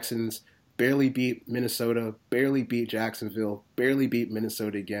the Texans. Barely beat Minnesota. Barely beat Jacksonville. Barely beat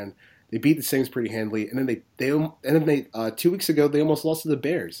Minnesota again. They beat the Saints pretty handily, and then they 2 weeks ago they almost lost to the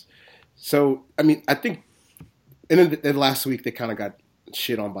Bears. So I mean, I think, and then last week they kind of got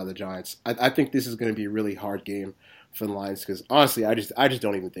shit on by the Giants. I think this is going to be a really hard game for the Lions because honestly, I just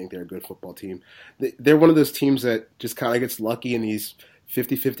don't even think they're a good football team. They're one of those teams that just kind of gets lucky in these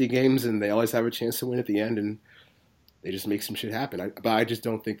 50-50 games, and they always have a chance to win at the end, and they just make some shit happen. But I just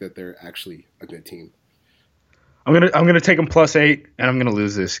don't think that they're actually a good team. I'm gonna take them +8, and I'm gonna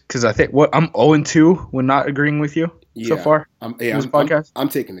lose this because I think I'm 0-2 when not agreeing with you so far. This podcast. I'm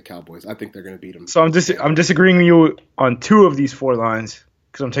taking the Cowboys. I think they're gonna beat them. So I'm disagreeing with you on 2 of these 4 lines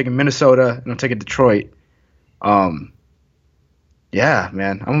because I'm taking Minnesota and I'm taking Detroit. Yeah,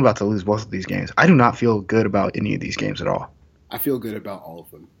 man, I'm about to lose both of these games. I do not feel good about any of these games at all. I feel good about all of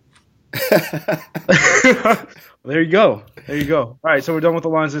them. There you go. All right, so we're done with the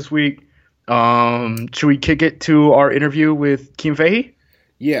lines this week. Should we kick it to our interview with Keem Fahey?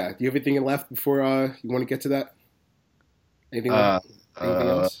 Yeah. Do you have anything left before you want to get to that? Anything else?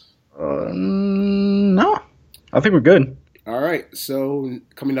 No. I think we're good. All right. So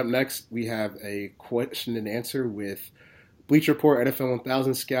coming up next, we have a question and answer with Bleacher Report NFL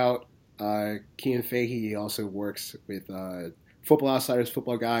 1000 scout Keem Fahey. He also works with Football Outsiders,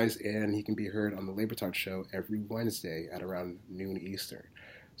 Football Guys, and he can be heard on the Labor Talk Show every Wednesday at around noon Eastern.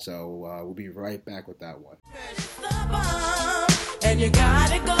 So we'll be right back with that one. And you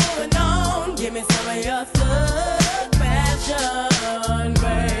got it going on. Give me some of your thug passion,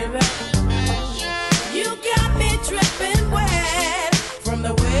 baby. You got me dripping wet from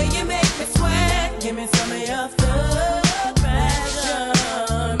the way you make me sweat. Give me some of your thug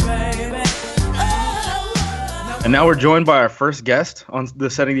passion, baby. Oh. And now we're joined by our first guest on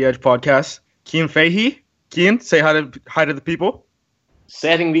the Setting the Edge podcast, Keem Fahey. Keem, say hi to the people.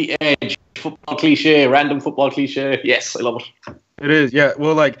 Setting the edge, football cliche, random football cliche. Yes, I love it. It is, yeah.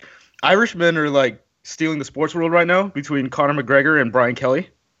 Well, like, Irishmen are, stealing the sports world right now between Conor McGregor and Brian Kelly.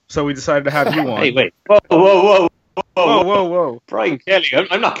 So we decided to have you on. Hey, wait. Whoa. Brian Kelly,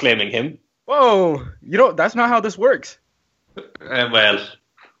 I'm not claiming him. Whoa. That's not how this works. Well,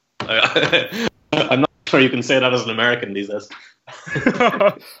 I'm not sure you can say that as an American these days.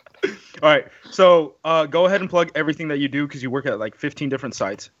 All right, so go ahead and plug everything that you do because you work at 15 different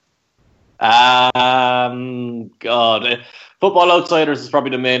sites. Football Outsiders is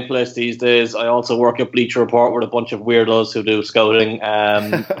probably the main place these days. I also work at Bleacher Report with a bunch of weirdos who do scouting.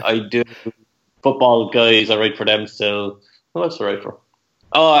 I do Football Guys. I write for them still. Who else do I write for?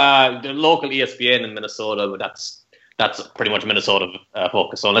 The local ESPN in Minnesota, but that's pretty much Minnesota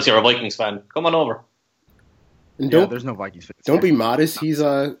focus. So unless you're a Vikings fan, come on over. And there's no Vikings fans. Don't be modest. He's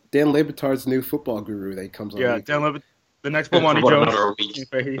Dan Le Batard's new football guru that comes on. Yeah, Dan Le Batard, the next Bomani Jones.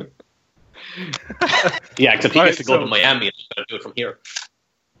 Yeah, except he gets to go to Miami and he's got to do it from here.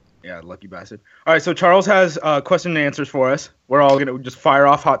 Yeah, lucky bastard. All right, so Charles has question and answers for us. We're all going to just fire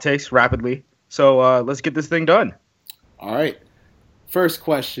off hot takes rapidly. So let's get this thing done. All right. First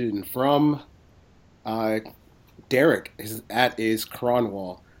question from Derek is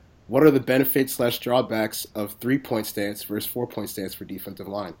Cronwall. What are the benefits / drawbacks of 3-point stance versus 4-point stance for defensive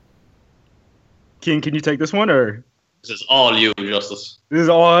line? King, can you take this one, or this is all you, Justice? This is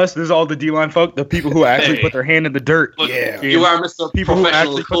all us. This is all the D-line folk, the people who actually put their hand in the dirt. Yeah, you are Mr. People who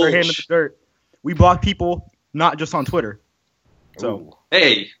actually put their hand in the dirt. We block people, not just on Twitter. So, Ooh.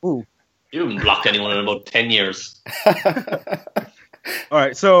 Hey, you haven't blocked anyone in about 10 years. All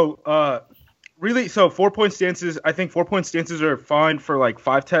right, so really, so 4-point stances, I think 4-point stances are fine for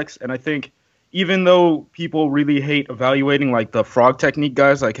 5 techs, and I think even though people really hate evaluating the frog technique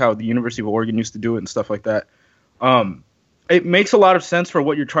guys, like how the University of Oregon used to do it and stuff like that, it makes a lot of sense for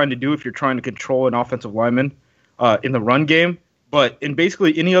what you're trying to do if you're trying to control an offensive lineman in the run game. But in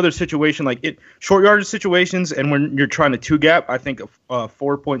basically any other situation, like short yardage situations, and when you're trying to two gap, I think a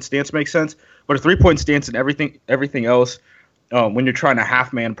 4-point stance makes sense. But a 3-point stance and everything else, when you're trying to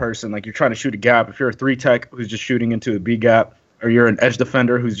half man person, like you're trying to shoot a gap. If you're a 3 tech who's just shooting into a B gap, or you're an edge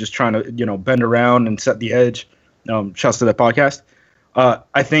defender who's just trying to bend around and set the edge. Shouts to that podcast.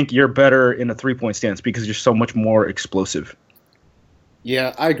 I think you're better in a 3-point stance because you're so much more explosive.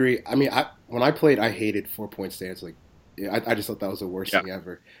 Yeah, I agree. I mean, when I played, I hated 4-point stance. Like, I just thought that was the worst thing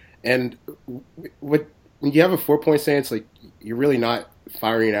ever. And when you have a 4-point stance, like you're really not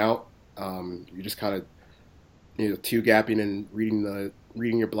firing out. You're just kind of two gapping and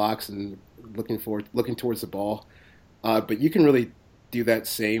reading your blocks and looking towards the ball. But you can really do that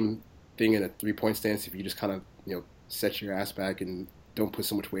same thing in a 3-point stance if you just kind of set your ass back and don't put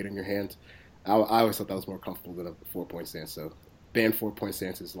so much weight on your hands. I always thought that was more comfortable than a 4-point stance. So ban 4-point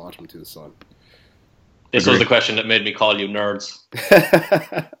stances, launch them to the sun. This was the question that made me call you nerds.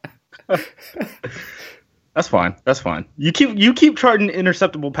 That's fine. That's fine. You keep charting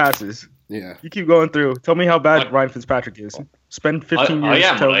interceptable passes. Yeah. You keep going through. Tell me how bad Ryan Fitzpatrick is. Spend 15 years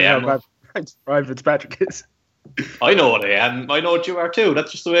to tell me how bad Ryan Fitzpatrick is. I know what I am. I know what you are too.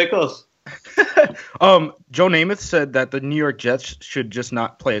 That's just the way it goes. Joe Namath said that the New York Jets should just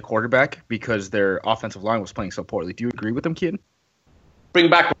not play a quarterback because their offensive line was playing so poorly. Do you agree with him, kid? Bring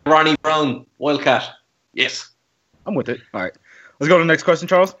back Ronnie Brown, Wildcat. Yes. I'm with it. All right. Let's go to the next question,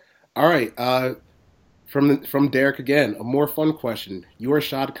 Charles. All right. From Derek again, a more fun question. You are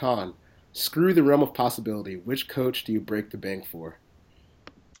Shad Khan. Screw the realm of possibility. Which coach do you break the bank for?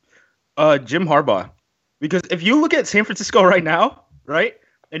 Jim Harbaugh. Because if you look at San Francisco right now, right,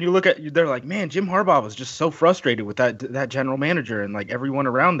 and you look at, they're like, man, Jim Harbaugh was just so frustrated with that general manager and like everyone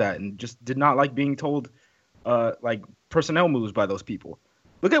around that, and just did not like being told like personnel moves by those people.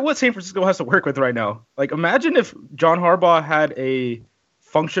 Look at what San Francisco has to work with right now. Like, imagine if John Harbaugh had a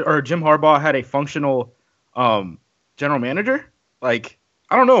function, or Jim Harbaugh had a functional general manager. Like,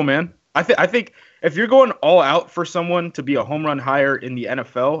 I don't know, man. I think if you're going all out for someone to be a home run hire in the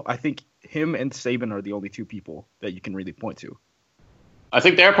NFL, I think him and Saban are the only two people that you can really point to. I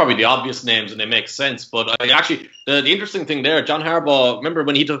think they're probably the obvious names and they make sense. But the interesting thing there, John Harbaugh, remember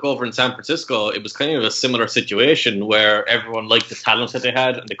when he took over in San Francisco, it was kind of a similar situation where everyone liked the talent that they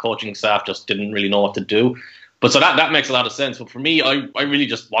had and the coaching staff just didn't really know what to do. But so that makes a lot of sense. But for me, I really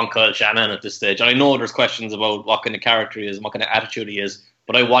just want Kyle Shanahan at this stage. I know there's questions about what kind of character he is and what kind of attitude he is.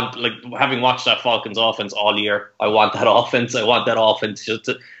 But I want, like, having watched that Falcons offense all year, I want that offense. I want that offense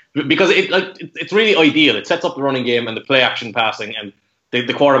because it's really ideal. It sets up the running game and the play action passing, and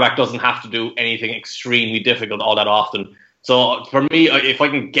the quarterback doesn't have to do anything extremely difficult all that often. So for me, if I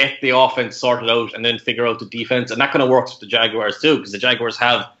can get the offense sorted out and then figure out the defense, and that kind of works with the Jaguars too, because the Jaguars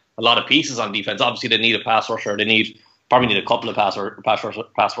have a lot of pieces on defense. Obviously, they need a pass rusher. They probably need a couple of pass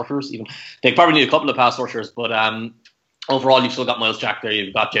rushers. Even they probably need a couple of pass rushers, but overall, you've still got Myles Jack there.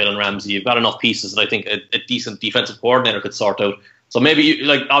 You've got Jalen Ramsey. You've got enough pieces that I think a decent defensive coordinator could sort out. So maybe,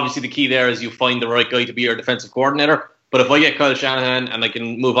 obviously the key there is you find the right guy to be your defensive coordinator. But if I get Kyle Shanahan and I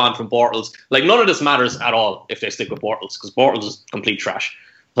can move on from Bortles, none of this matters at all if they stick with Bortles, because Bortles is complete trash.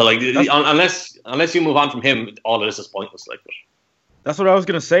 So unless you move on from him, all of this is pointless. That's what I was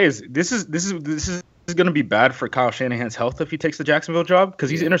gonna say. Is this is going to be bad for Kyle Shanahan's health if he takes the Jacksonville job, because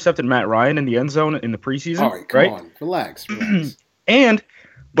he's intercepted Matt Ryan in the end zone in the preseason. All right, come on, relax. And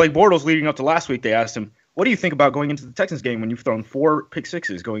Blake Bortles, leading up to last week, they asked him, "What do you think about going into the Texans game when you've thrown 4 pick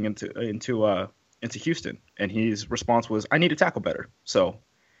sixes going into Houston?" And his response was, "I need to tackle better." So,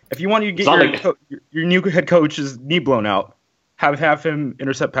 if you want to get your new head coach's knee blown out, have him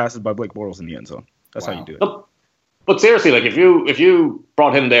intercept passes by Blake Bortles in the end zone. That's how you do it. But seriously, if you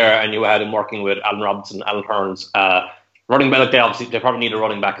brought him there and you had him working with Allen Robinson, Alan Hearns, running back, they probably need a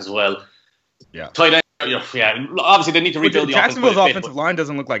running back as well. Yeah. Tight end, obviously they need to rebuild the offense. Jacksonville's offensive line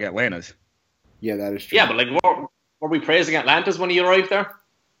doesn't look like Atlanta's. Yeah, that is true. Yeah, but were we praising Atlanta's when he arrived there?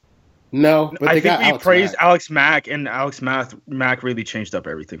 No, but I think we praised Alex Mack, and Alex Mack really changed up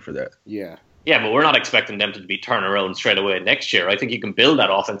everything for that. Yeah. Yeah, but we're not expecting them to be turning around straight away next year. I think you can build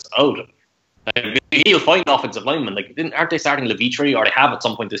that offense out. He'll find offensive linemen. Aren't they starting Levitri, or they have at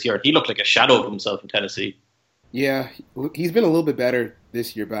some point this year? He looked like a shadow of himself in Tennessee. Yeah, he's been a little bit better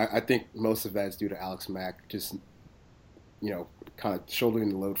this year, but I think most of that is due to Alex Mack just, kind of shouldering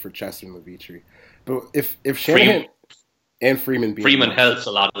the load for Chester and Levitri. But if Shanahan and Freeman helps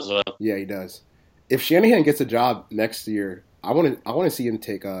a lot as well. Yeah, he does. If Shanahan gets a job next year, I want to see him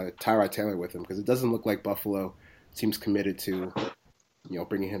take Tyrod Taylor with him, because it doesn't look like Buffalo seems committed to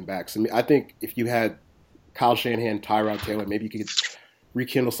bringing him back. So I think if you had Kyle Shanahan, Tyrod Taylor, maybe you could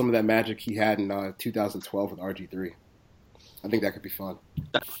rekindle some of that magic he had in 2012 with RG3. I think that could be fun.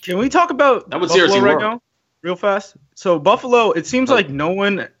 Can we talk about that would Buffalo right work. now, real fast? So Buffalo, it seems like no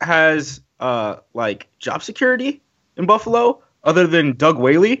one has like job security in Buffalo other than Doug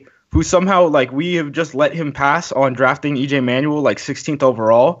Whaley, who somehow like we have just let him pass on drafting EJ Manuel like 16th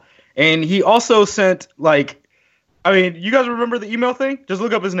overall, and he also sent like, I mean, you guys remember the email thing? Just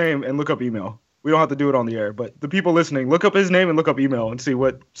look up his name and look up email. We don't have to do it on the air, but the people listening, look up his name and look up email and see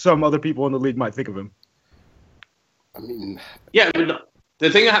what some other people in the league might think of him. I mean, yeah, I mean, the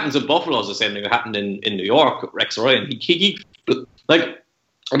thing that happens in Buffalo is the same thing that happened in New York. Rex Ryan, he like,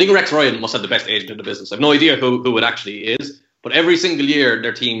 I think Rex Ryan must have the best agent in the business. I have no idea who it actually is, but every single year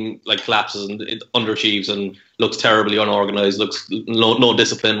their team like collapses and it underachieves and looks terribly unorganized, looks no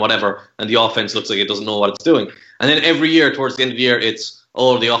discipline, whatever, and the offense looks like it doesn't know what it's doing. And then every year, towards the end of the year, it's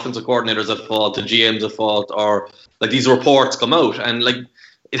the offensive coordinators at fault, the GM's at fault, or like these reports come out, and like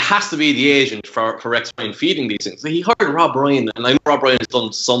it has to be the agent for Rex Ryan feeding these things. He hired Rob Ryan, and I know Rob Ryan has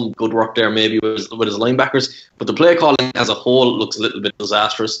done some good work there, maybe with his linebackers, but the play calling as a whole looks a little bit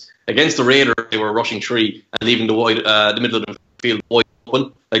disastrous. Against the Raiders, they were rushing three and leaving the middle of the field wide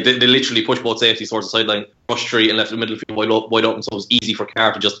open. Like they literally pushed both safeties towards the sideline, rushed three, and left the middle of the field wide open. So it was easy for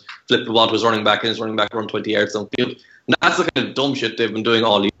Carr to just flip the ball to his running back, and his running back run 20 yards downfield. And that's the kind of dumb shit they've been doing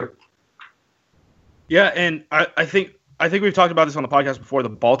all year. Yeah, and I think we've talked about this on the podcast before. The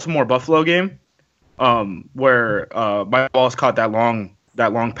Baltimore-Buffalo game, where Mike Wallace caught that long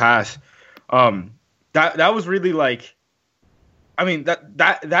pass. That was really like, I mean,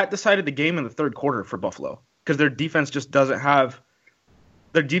 that decided the game in the third quarter for Buffalo, because their defense just didn't have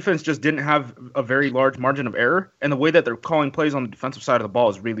a very large margin of error, and the way that they're calling plays on the defensive side of the ball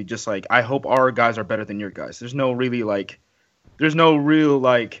is really just like, I hope our guys are better than your guys. There's no real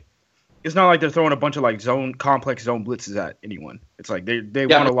like. It's not like they're throwing a bunch of like complex zone blitzes at anyone. It's like they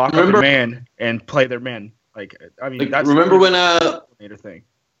want to lock up their man and play their man. Like, I mean, that's remember when thing.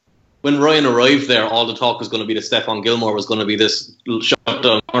 When Ryan arrived there, all the talk was going to be that Stephon Gilmore was going to be this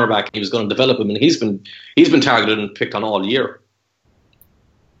shutdown cornerback. He was going to develop him, and he's been targeted and picked on all year.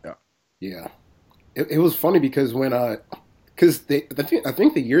 Yeah. It was funny because when I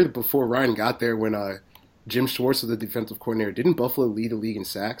think the year before Ryan got there, when Jim Schwartz was the defensive coordinator, didn't Buffalo lead the league in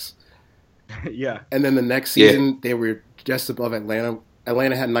sacks? Yeah. And then the next season, they were just above Atlanta.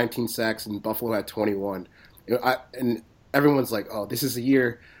 Atlanta had 19 sacks and Buffalo had 21. And everyone's like, oh, this is the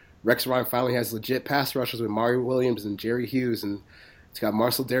year Rex Ryan finally has legit pass rushers with Mario Williams and Jerry Hughes, and it's got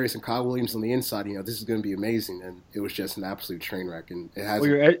Marcel Darius and Kyle Williams on the inside. This is going to be amazing. And it was just an absolute train wreck. And it has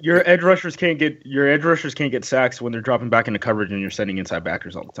your edge rushers can't get sacks when they're dropping back into coverage and you're sending inside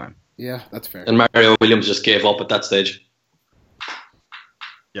backers all the time. Yeah, that's fair. And Mario Williams just gave up at that stage.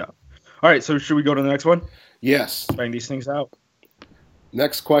 Yeah. All right, so should we go to the next one? Yes. Bang these things out.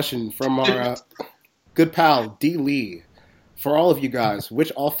 Next question from our good pal, D. Lee. For all of you guys,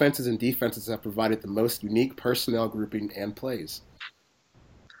 which offenses and defenses have provided the most unique personnel grouping and plays?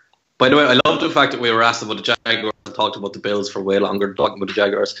 By the way, I love the fact that we were asked about the Jaguars and talked about the Bills for way longer than talking about the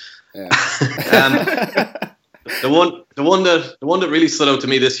Jaguars. Yeah. The one that really stood out to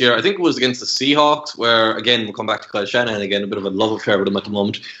me this year, I think it was against the Seahawks, where again we'll come back to Kyle Shanahan again, a bit of a love affair with him at the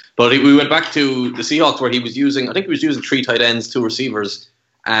moment. But we went back to the Seahawks where he was using 3 tight ends, 2 receivers,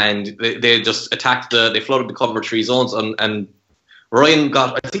 and they just attacked they flooded the cover 3 zones, and Ryan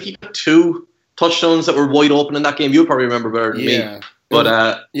got 2 touchdowns that were wide open in that game. You'll probably remember better than me. But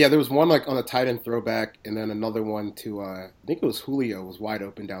there was one like on a tight end throwback, and then another one to I think it was Julio was wide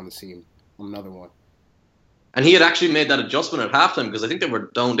open down the seam on another one. And he had actually made that adjustment at halftime because I think they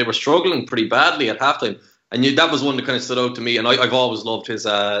were down. They were struggling pretty badly at halftime, and that was one that kind of stood out to me. And I've always loved his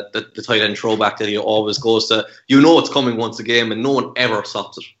the tight end throwback that he always goes to. It's coming once a game, and no one ever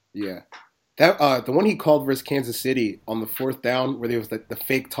stops it. Yeah, that the one he called versus Kansas City on the 4th down, where there was the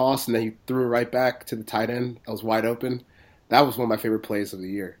fake toss and then he threw it right back to the tight end that was wide open. That was one of my favorite plays of the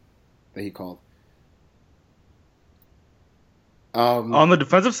year that he called. On the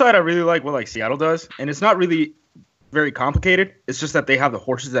defensive side, I really like what Seattle does, and it's not really very complicated. It's just that they have the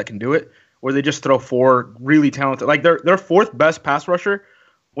horses that can do it, where they just throw 4 really talented, like their 4th best pass rusher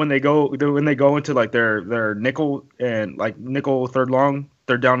when they go into like their nickel and like nickel third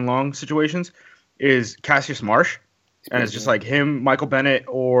down long situations is Cassius Marsh, and it's just like him, Michael Bennett,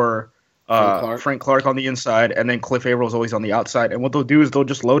 or Frank Clark on the inside, and then Cliff Averill is always on the outside. And what they'll do is they'll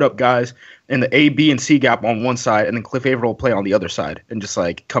just load up guys in the A, B, and C gap on one side, and then Cliff Averill will play on the other side and just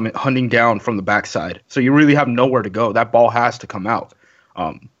like come in, hunting down from the backside. So you really have nowhere to go. That ball has to come out.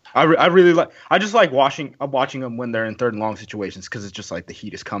 I really like. I just like watching them when they're in 3rd and long situations because it's just like the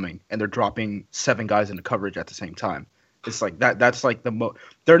heat is coming and they're dropping 7 guys into coverage at the same time. It's like that. That's like the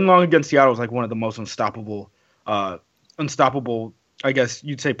 3rd and long against Seattle is like one of the most unstoppable unstoppable, I guess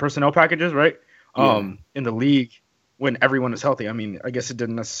you'd say, personnel packages, right? In the league when everyone is healthy. I mean, I guess it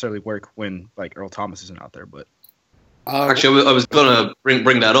didn't necessarily work when like Earl Thomas isn't out there, but actually, I was gonna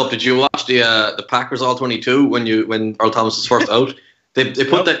bring that up. Did you watch the Packers All 22 when Earl Thomas was first out? They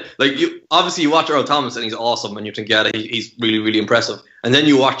put that, like, you obviously you watch Earl Thomas and he's awesome and you think, yeah, he's really, really impressive. And then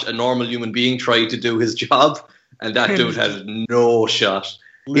you watch a normal human being try to do his job, and that dude has no shot.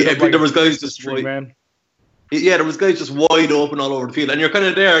 There was guys just there was guys just wide open all over the field, and you're kind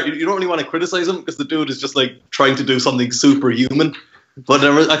of there. You don't really want to criticize him because the dude is just like trying to do something superhuman. But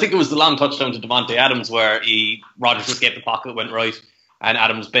I think it was the long touchdown to Devontae Adams where Rodgers escaped the pocket, went right, and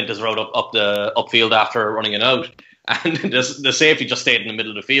Adams bent his road up the upfield after running it out. And the safety just stayed in the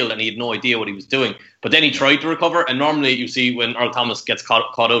middle of the field, and he had no idea what he was doing. But then he tried to recover, and normally you see when Earl Thomas gets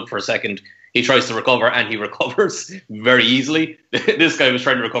caught out for a second, he tries to recover, and he recovers very easily. This guy was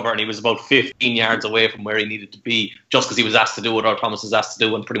trying to recover, and he was about 15 yards away from where he needed to be, just because he was asked to do what Earl Thomas was asked to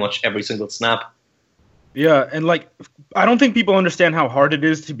do on pretty much every single snap. Yeah, and like I don't think people understand how hard it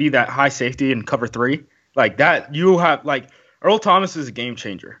is to be that high safety in cover 3. Like that, you have like Earl Thomas is a game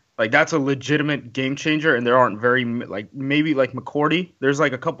changer. Like that's a legitimate game changer, and there aren't very like maybe like McCourty. There's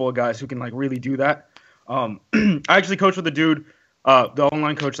like a couple of guys who can like really do that. I actually coached with a dude, the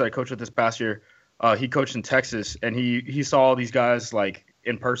online coach that I coached with this past year. He coached in Texas, and he saw all these guys like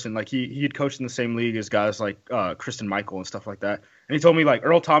in person. Like he had coached in the same league as guys like Kristen Michael and stuff like that. And he told me like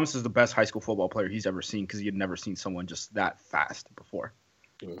Earl Thomas is the best high school football player he's ever seen because he had never seen someone just that fast before.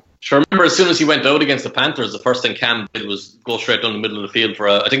 Sure. I remember as soon as he went out against the Panthers, the first thing Cam did was go straight down the middle of the field for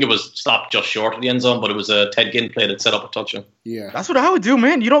I think it was stopped just short of the end zone, but it was a Ted Ginn play that set up a touchdown. Yeah, that's what I would do,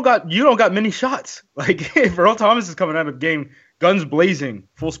 man. You don't got many shots. Like if Earl Thomas is coming out of the game, guns blazing,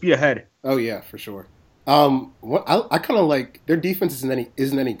 full speed ahead. Oh yeah, for sure. I kind of like their defense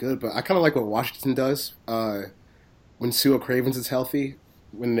isn't any good, but I kind of like what Washington does when Sua Cravens is healthy.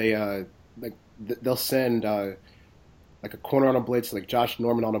 When they they'll send like a corner on a blitz, like Josh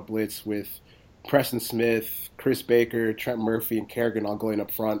Norman on a blitz with Preston Smith, Chris Baker, Trent Murphy, and Kerrigan all going up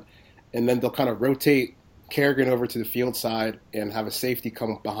front. And then they'll kind of rotate Kerrigan over to the field side and have a safety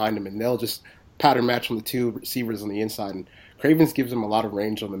come behind him. And they'll just pattern match from the two receivers on the inside. And Cravens gives them a lot of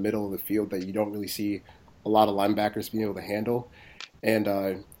range on the middle of the field that you don't really see a lot of linebackers being able to handle. And,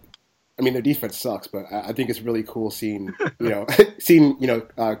 I mean, their defense sucks, but I think it's really cool seeing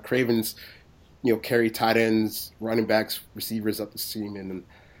Cravens carry tight ends, running backs, receivers up the seam, and then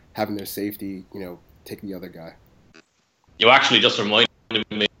having their safety, take the other guy. You actually just reminded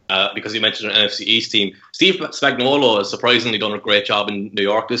me, because you mentioned an NFC East team, Steve Spagnuolo has surprisingly done a great job in New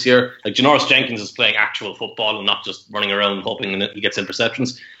York this year. Like, Janoris Jenkins is playing actual football and not just running around hoping that he gets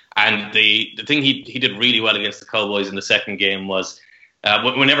interceptions. And the thing he did really well against the Cowboys in the second game was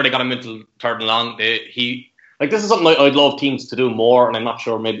whenever they got him into third and long, this is something I'd love teams to do more, and I'm not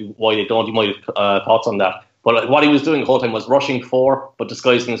sure maybe why they don't. You might have thoughts on that. But what he was doing the whole time was rushing 4, but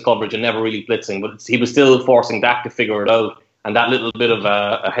disguising his coverage and never really blitzing. But he was still forcing Dak to figure it out. And that little bit of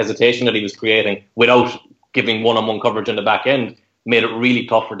a hesitation that he was creating without giving one-on-one coverage in the back end made it really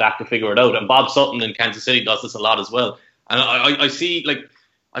tough for Dak to figure it out. And Bob Sutton in Kansas City does this a lot as well. And I see, like,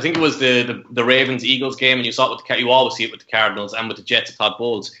 I think it was the Ravens-Eagles game, and you saw it with you always see it with the Cardinals and with the Jets at Todd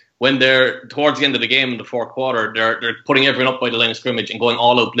Bowles. When they're towards the end of the game in the fourth quarter, they're putting everyone up by the line of scrimmage and going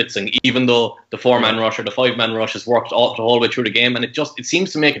all out blitzing, even though the 4-man rush or the 5-man rush has worked the whole way through the game. And it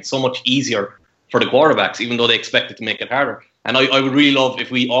seems to make it so much easier for the quarterbacks, even though they expect it to make it harder. And I would really love if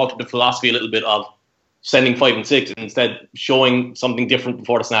we altered the philosophy a little bit of sending 5 and 6 and instead showing something different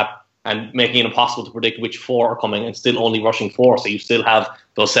before the snap and making it impossible to predict which 4 are coming and still only rushing 4, so you still have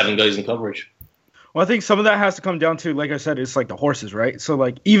those 7 guys in coverage. Well, I think some of that has to come down to, like I said, it's like the horses, right? So,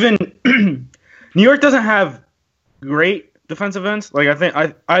 like, even New York doesn't have great defensive ends. Like, I think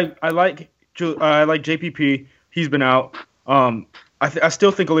I like JPP. He's been out. I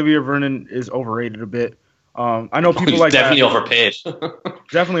still think Olivier Vernon is overrated a bit. I know people like definitely that. Overpaid.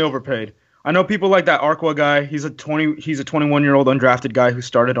 Definitely overpaid. I know people like that Arqua guy. He's a 21-year-old undrafted guy who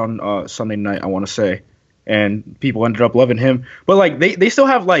started on Sunday night, I want to say, and people ended up loving him. But like they still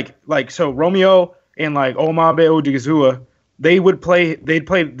have like so Romeo and like Omabe Odigizua,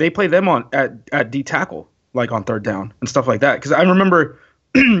 they play them on at D tackle, like on third down and stuff like that. Because I remember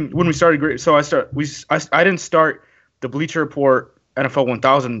when we started, so I didn't start the Bleacher Report NFL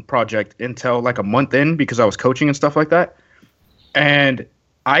 1000 project until like a month in because I was coaching and stuff like that. And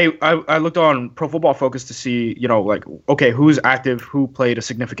I looked on Pro Football Focus to see, like, okay, who's active, who played a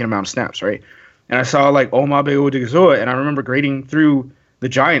significant amount of snaps, right? And I saw like Omabe Odigizua, and I remember grading through the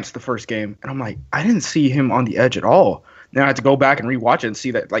Giants the first game, and I'm like, I didn't see him on the edge at all. Then I had to go back and rewatch it and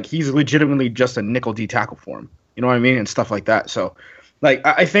see that like he's legitimately just a nickel D tackle for him. You know what I mean? And stuff like that. So, like,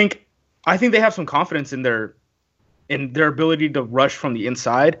 I think they have some confidence in their ability to rush from the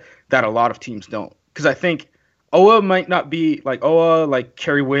inside that a lot of teams don't. Because I think Owa might not be like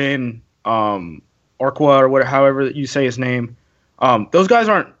Kerry Wynn, Orkwa, or however you say his name. Those guys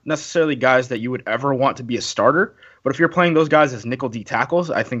aren't necessarily guys that you would ever want to be a starter. But if you're playing those guys as nickel D tackles,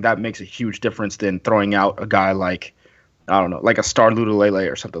 I think that makes a huge difference than throwing out a guy like, I don't know, like a Star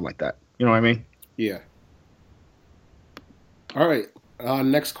Lutulele or something like that. You know what I mean? Yeah. All right.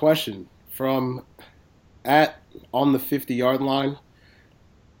 Next question from on the 50-yard line.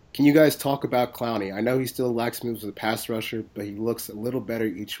 Can you guys talk about Clowney? I know he still lacks moves as a pass rusher, but he looks a little better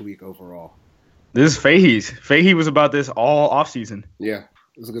each week overall. This is Fahey's. Fahey was about this all offseason. Yeah,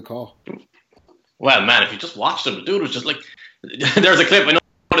 it was a good call. Well, man, if you just watched him, the dude was just like, there's a clip. I know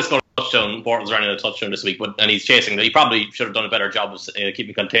this scored a touchdown. Portland's running a touchdown this week, and he's chasing. He probably should have done a better job of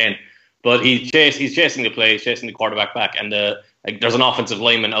keeping contained. But he's chasing the play, he's chasing the quarterback back, and there's an offensive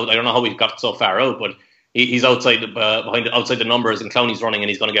lineman out. I don't know how he got so far out, but he's outside the numbers, and Clowney's running, and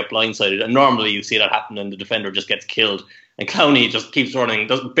he's going to get blindsided. And normally you see that happen, and the defender just gets killed. And Clowney just keeps running,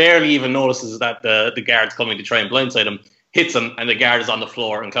 barely even notices that the guard's coming to try and blindside him, hits him, and the guard is on the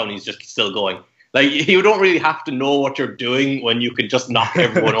floor, and Clowney's just still going. Like, you don't really have to know what you're doing when you can just knock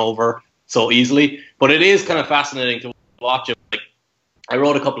everyone over so easily. But it is kind of fascinating to watch him. Like, I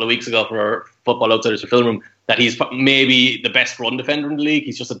wrote a couple of weeks ago for Football Outsiders for Film Room that he's maybe the best run defender in the league.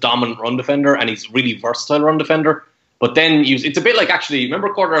 He's just a dominant run defender, and he's a really versatile run defender. But then it's a bit like, actually,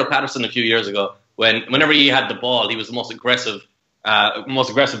 remember Cordell Patterson a few years ago? Whenever he had the ball, he was the most aggressive,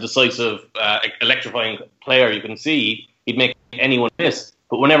 decisive, electrifying player you can see. He'd make anyone miss.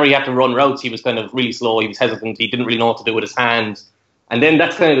 But whenever he had to run routes, he was kind of really slow. He was hesitant. He didn't really know what to do with his hands. And then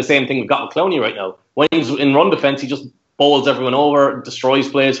that's kind of the same thing we've got with Clowney right now. When he's in run defense, he just bowls everyone over, destroys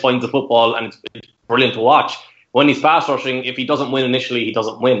plays, finds the football, and it's brilliant to watch. When he's pass rushing, if he doesn't win initially, he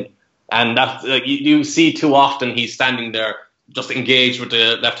doesn't win. And that's you see too often he's standing there just engaged with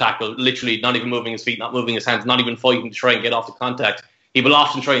the left tackle, literally not even moving his feet, not moving his hands, not even fighting to try and get off the contact. He will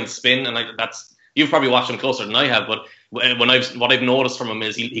often try and spin, and that's you've probably watched him closer than I have, but what I've noticed from him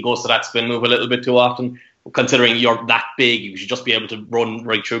is he goes to that spin move a little bit too often. Considering you're that big, you should just be able to run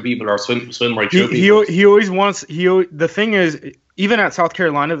right through people or swim right through people. He always wants. The thing is, even at South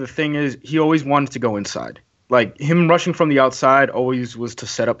Carolina, the thing is he always wanted to go inside. Like, him rushing from the outside always was to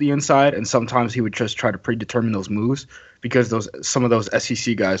set up the inside, and sometimes he would just try to predetermine those moves because some of those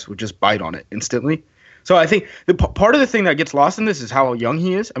SEC guys would just bite on it instantly. So I think part of the thing that gets lost in this is how young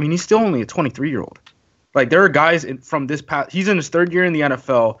he is. I mean, he's still only a 23-year-old. Like, there are guys from this past. He's in his third year in the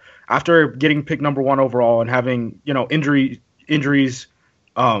NFL after getting picked number 1 overall and having injuries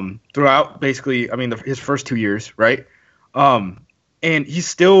throughout basically. I mean, his first 2 years, right? And he's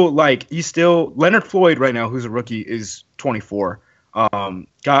still Leonard Floyd right now, who's a rookie, is 24.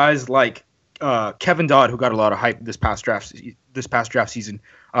 Guys like Kevin Dodd, who got a lot of hype this past draft season,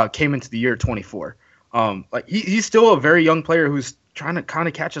 came into the year 24. Like, he's still a very young player who's trying to kind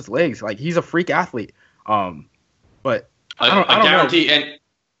of catch his legs. Like, he's a freak athlete. But I guarantee, know. And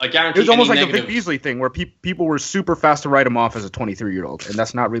I guarantee it was almost like a Vic Beasley thing where people were super fast to write him off as a 23-year-old, and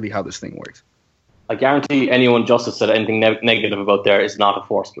that's not really how this thing works. I guarantee anyone Justice said anything negative about there is not a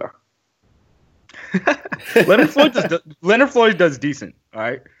Force player. Leonard Floyd does decent, all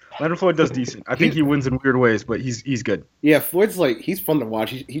right? Leonard Floyd does decent. I think he wins in weird ways, but he's good. Yeah, Floyd's he's fun to watch.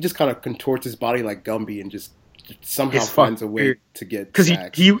 He just kind of contorts his body like Gumby and just somehow finds a way to get because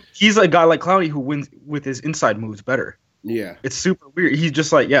he's a guy like Clowney who wins with his inside moves better. Yeah, it's super weird. He's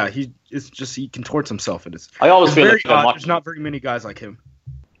just like he contorts himself, and I always feel like there's not very many guys like him.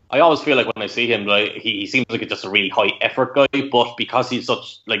 I always feel like when I see him, like he seems like just a really high effort guy, but because he's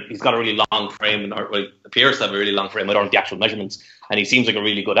he's got a really long frame and appears to have a really long frame. I don't have the actual measurements, and he seems like a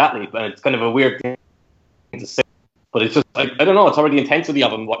really good athlete. And it's kind of a weird thing to say, but it's just I don't know. It's already the intensity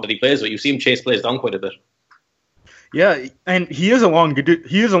of him that he plays with. You see him chase plays down quite a bit. Yeah, and he is a long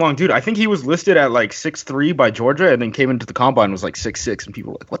dude. I think he was listed at 6'3" by Georgia, and then came into the combine and was 6'6", and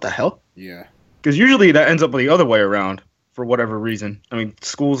people were like, "What the hell?" Yeah, because usually that ends up the other way around for whatever reason. I mean,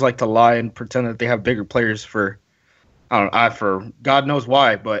 schools like to lie and pretend that they have bigger players for God knows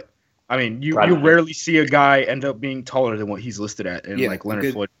why. But I mean, you rarely see a guy end up being taller than what he's listed at, and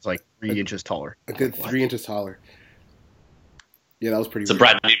Leonard Floyd is 3 inches taller. A good 3 inches taller. Yeah, that was pretty. It's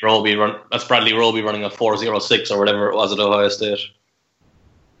Bradley Roby That's Bradley Roby running a 4.06 or whatever it was at Ohio State.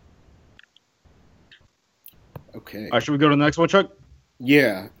 Okay. All right, should we go to the next one, Chuck?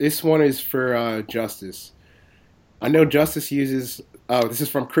 Yeah, this one is for Justice. I know Justice uses Oh, this is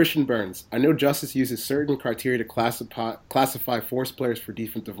from Christian Burns. I know Justice uses certain criteria to classify force players for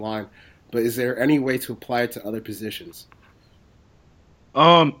defensive line, but is there any way to apply it to other positions?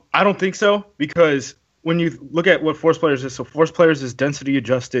 I don't think so, because when you look at what force players is, so force players is density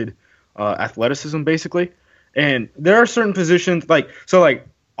adjusted athleticism basically, and there are certain positions like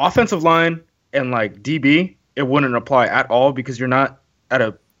offensive line and like DB, it wouldn't apply at all because you're not at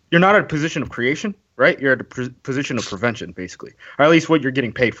a position of creation, right? You're at a position of prevention basically, or at least what you're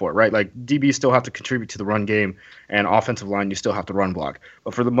getting paid for, right? Like DB still have to contribute to the run game, and offensive line you still have to run block,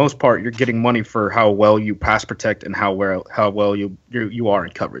 but for the most part you're getting money for how well you pass protect and how well you are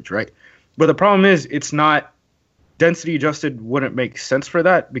in coverage, right? But the problem is it's not density adjusted wouldn't make sense for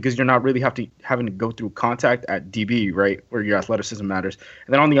that because you're not really having to go through contact at DB, right, where your athleticism matters.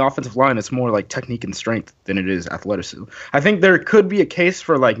 And then on the offensive line, it's more like technique and strength than it is athleticism. I think there could be a case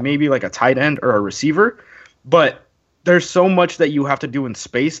for like maybe like a tight end or a receiver, but there's so much that you have to do in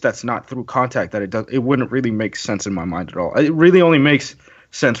space that's not through contact that it wouldn't really make sense in my mind at all. It really only makes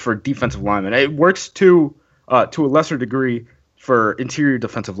sense for defensive linemen. It works to a lesser degree for interior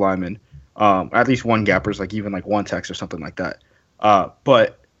defensive linemen. At least one gappers, like even like one text or something like that.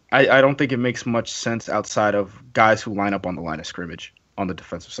 But I don't think it makes much sense outside of guys who line up on the line of scrimmage on the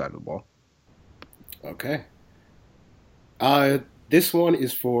defensive side of the ball. Okay. This one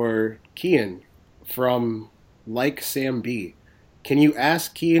is for Kian from Like Sam B. Can you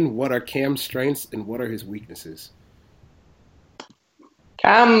ask Kian what are Cam's strengths and what are his weaknesses?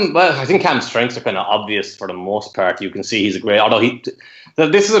 I think Cam's strengths are kind of obvious for the most part. You can see he's a great, although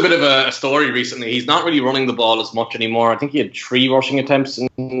this is a bit of a story recently. He's not really running the ball as much anymore. I think he had 3 rushing attempts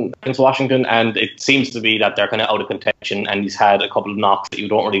against Washington, and it seems to be that they're kind of out of contention, and he's had a couple of knocks that you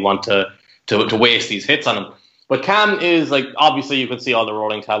don't really want to waste these hits on him. But Cam is, like, obviously you can see all the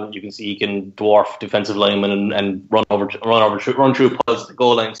rolling talent. You can see he can dwarf defensive linemen and run through puzzles, the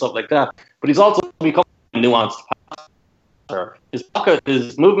goal line, and stuff like that. But he's also become a nuanced passer.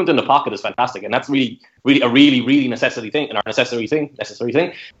 His movement in the pocket is fantastic, and that's really a really necessary thing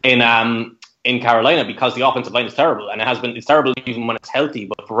in Carolina because the offensive line is terrible, and it's terrible even when it's healthy.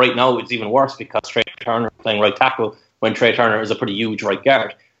 But for right now, it's even worse because Trey Turner is playing right tackle when Trey Turner is a pretty huge right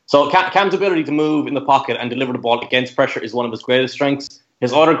guard. So Cam's ability to move in the pocket and deliver the ball against pressure is one of his greatest strengths.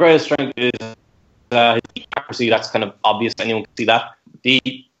 His other greatest strength is his accuracy. That's kind of obvious. Anyone can see that.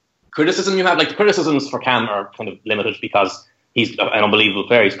 The criticisms for Cam are kind of limited because he's an unbelievable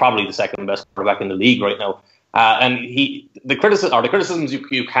player. He's probably the second best quarterback in the league right now. And the criticisms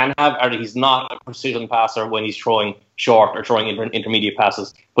you can have are that he's not a precision passer when he's throwing short or throwing intermediate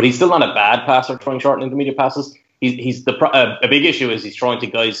passes. But he's still not a bad passer throwing short and intermediate passes. A big issue is he's throwing to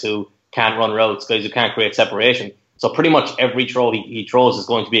guys who can't run routes, guys who can't create separation. So pretty much every throw he throws is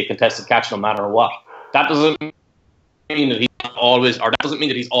going to be a contested catch no matter what. That doesn't mean that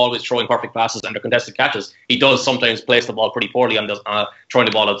he's always throwing perfect passes and they're contested catches. He does sometimes place the ball pretty poorly and does throwing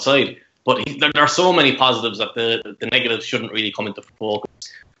the ball outside. But there are so many positives that the negatives shouldn't really come into focus.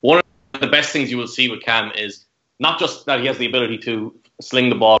 One of the best things you will see with Cam is not just that he has the ability to sling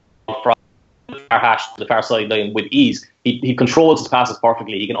the ball from the far hash to the far sideline with ease. He controls his passes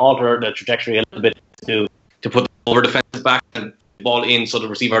perfectly. He can alter the trajectory a little bit to put the over defense back and the ball in so the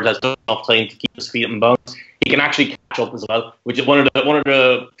receiver has enough time to keep his feet in bounds. He can actually catch up as well, which is one of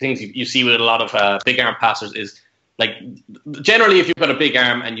the things you see with a lot of big arm passers is, like, generally if you've got a big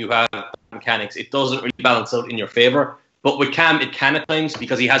arm and you have mechanics, it doesn't really balance out in your favour. But with Cam, it can at times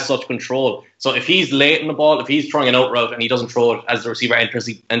because he has such control. So if he's late in the ball, if he's throwing an out route and he doesn't throw it as the receiver enters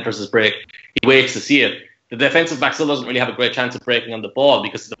his break, he waits to see it. The defensive back still doesn't really have a great chance of breaking on the ball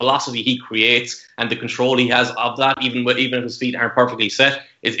because the velocity he creates and the control he has of that, even if his feet aren't perfectly set,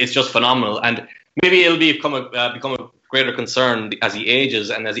 it's just phenomenal. And maybe it'll become a greater concern as he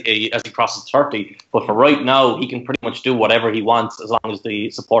ages and as he crosses 30. But for right now, he can pretty much do whatever he wants as long as the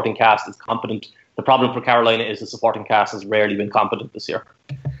supporting cast is competent. The problem for Carolina is the supporting cast has rarely been competent this year.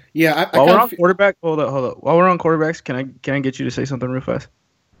 Yeah, while we're on quarterback, hold up. While we're on quarterbacks, can I get you to say something real fast?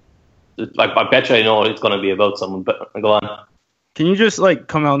 I bet you I know it's going to be about someone. But go on. Can you just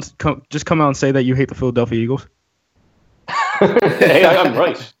come out and say that you hate the Philadelphia Eagles? Hey, I'm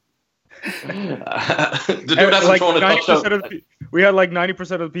right. The dude hasn't thrown a touchdown. We had like 90%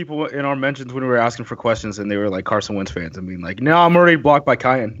 of the people in our mentions when we were asking for questions, and they were like Carson Wentz fans and being like, "No, I'm already blocked by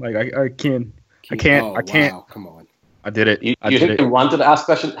Kyan. Like I can't. Wow, come on. I did it. You think you wanted to ask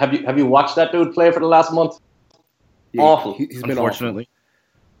questions? Have you watched that dude play for the last month? Yeah, awful. He's been unfortunately. Awful.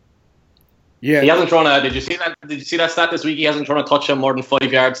 Yeah, he hasn't thrown a. Did you see that? Did you see that stat this week? He hasn't thrown a touchdown more than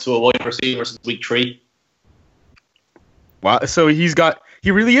 5 yards to a wide receiver since week 3. Wow. So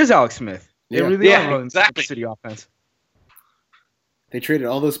he really is Alex Smith. Yeah. They really are running exactly City offense. They traded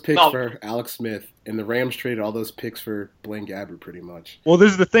all those picks for Alex Smith, and the Rams traded all those picks for Blaine Gabbert, pretty much. Well,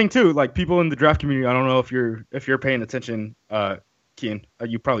 this is the thing too. Like people in the draft community, I don't know if you're paying attention, Kian.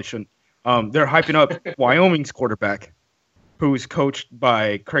 You probably shouldn't. They're hyping up Wyoming's quarterback, who's coached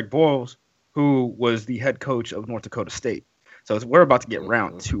by Craig Boyles, who was the head coach of North Dakota State. So we're about to get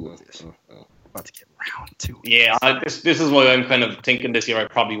round 2 of this. About to get round 2. Yeah, this is why I'm kind of thinking this year I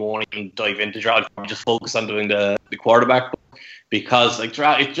probably won't even dive into draft. I'll just focus on doing the quarterback, because like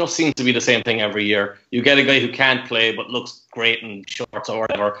draft, it just seems to be the same thing every year. You get a guy who can't play but looks great in shorts or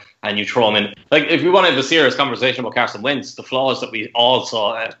whatever, and you throw him in. Like if we want to have a serious conversation about Carson Wentz, the flaws that we all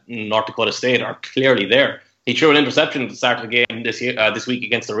saw at North Dakota State are clearly there. He threw an interception at the start of the game this week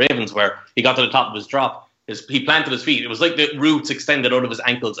against the Ravens, where he got to the top of his drop. He planted his feet. It was like the roots extended out of his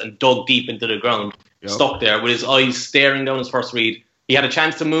ankles and dug deep into the ground, stuck there with his eyes staring down his first read. He had a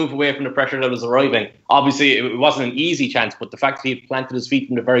chance to move away from the pressure that was arriving. Obviously, it wasn't an easy chance, but the fact that he planted his feet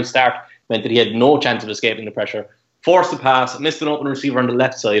from the very start meant that he had no chance of escaping the pressure. Forced the pass, missed an open receiver on the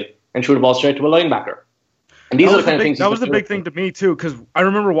left side, and threw the ball straight to a linebacker. And these are the kind of things. That was the big thing to me too, because I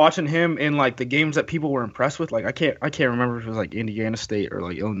remember watching him in like the games that people were impressed with. Like I can't remember if it was like Indiana State or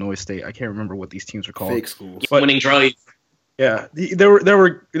like Illinois State. I can't remember what these teams are called. Fake schools. But, winning drive. Yeah, there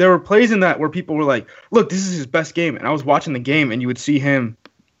were plays in that where people were like, "Look, this is his best game," and I was watching the game, and you would see him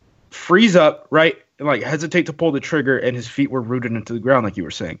freeze up, right, and like hesitate to pull the trigger, and his feet were rooted into the ground, like you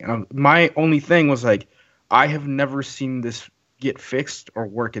were saying. And my only thing was like, I have never seen this get fixed or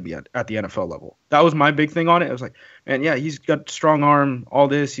work at the NFL level. That was my big thing on it. I was like, man, yeah, he's got strong arm, all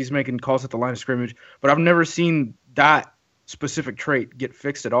this. He's making calls at the line of scrimmage, but I've never seen that specific trait get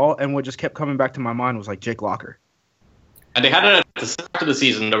fixed at all. And what just kept coming back to my mind was like Jake Locker. And they had it at the start of the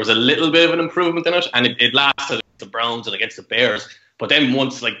season. There was a little bit of an improvement in it, and it lasted against the Browns and against the Bears. But then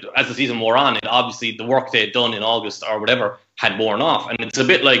once, like, as the season wore on, it obviously the work they had done in August or whatever had worn off. And it's a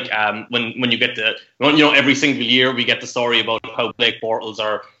bit like when you get every single year we get the story about how Blake Bortles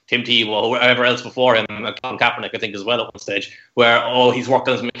or Tim Tebow or whoever else before him, Colin Kaepernick, I think, as well at one stage, where, he's worked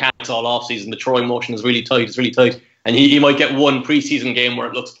on his mechanics all offseason. The throwing motion is really tight. It's really tight. And he might get one preseason game where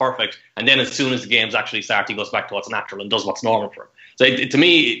it looks perfect. And then as soon as the games actually start, he goes back to what's natural and does what's normal for him. So to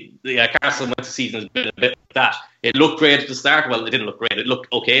me, Carson Wentz's season has been a bit like that. It looked great at the start. Well, it didn't look great. It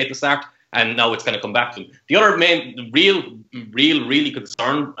looked okay at the start. And now it's going to come back to him. The other really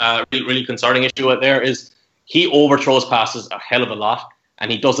concerning issue out there is he overthrows passes a hell of a lot.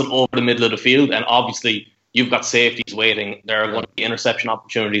 And he does it over the middle of the field. And obviously, you've got safeties waiting. There are going to be interception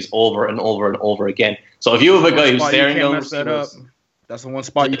opportunities over and over and over again. So if you have a guy who's staring down receivers, that's the one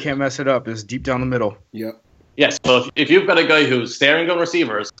spot you can't mess it up, is deep down the middle. Yep. Yes, so if you've got a guy who's staring down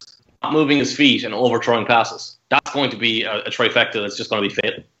receivers, not moving his feet and overthrowing passes, that's going to be a trifecta that's just going to be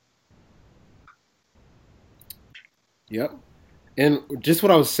fatal. Yep. And just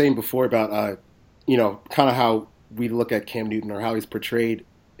what I was saying before about, kind of how we look at Cam Newton or how he's portrayed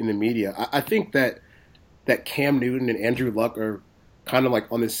in the media, I think that Cam Newton and Andrew Luck are kind of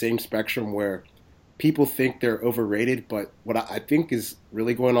like on the same spectrum where people think they're overrated, but what I think is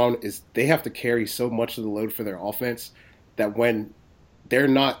really going on is they have to carry so much of the load for their offense that when they're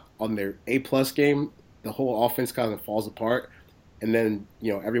not on their A-plus game, the whole offense kind of falls apart, and then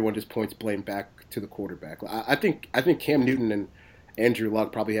everyone just points blame back to the quarterback. I think Cam Newton and Andrew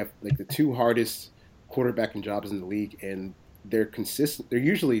Luck probably have like the two hardest quarterbacking jobs in the league, and they're consistent. They're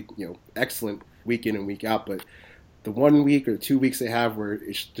usually excellent week in and week out, but the 1 week or 2 weeks they have where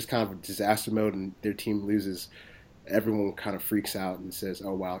it's just kind of a disaster mode and their team loses, everyone kind of freaks out and says,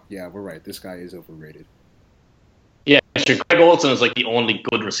 oh, wow, yeah, we're right. This guy is overrated. Yeah, sure. Greg Olsen is like the only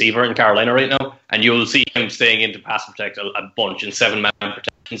good receiver in Carolina right now, and you'll see him staying into pass protect a bunch in 7-man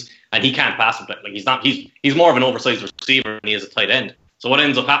protections, and he can't pass protect. Like he's more of an oversized receiver than he is a tight end. So what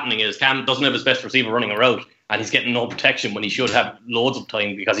ends up happening is Cam doesn't have his best receiver running a route, and he's getting no protection when he should have loads of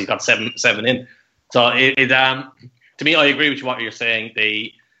time because he's got seven in. So to me, I agree with what you're saying.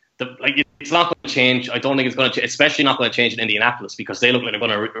 It's not going to change. I don't think it's going to change, especially not going to change in Indianapolis, because they look like they're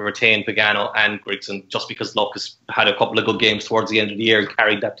going to retain Pagano and Grigson just because Luck has had a couple of good games towards the end of the year and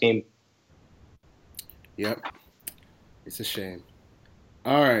carried that team. Yep. It's a shame.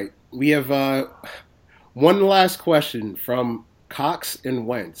 All right. We have one last question from Cox and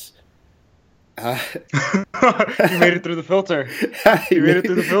Wentz. You made it through the filter. You made it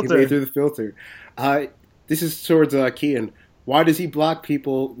through the filter. This is towards Kian. Why does he block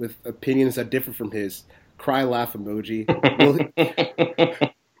people with opinions that differ from his? Cry laugh emoji.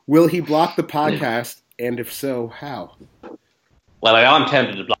 Will he block the podcast? And if so, how? Well, I am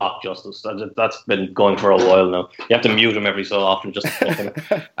tempted to block Justice. That's been going for a while now. You have to mute him every so often just to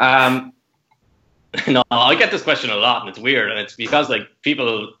fucking. No, I get this question a lot, and it's weird, and it's because like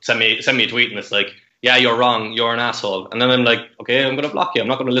people send me a tweet, and it's like, yeah, you're wrong, you're an asshole, and then I'm like, okay, I'm going to block you. I'm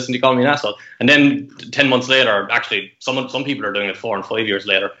not going to listen to you call me an asshole. And then 10 months later, actually, some people are doing it 4 and 5 years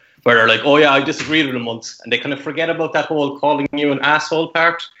later, where they're like, oh yeah, I disagreed with him once, and they kind of forget about that whole calling you an asshole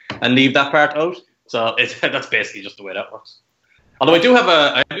part and leave that part out. So that's basically just the way that works. Although I do have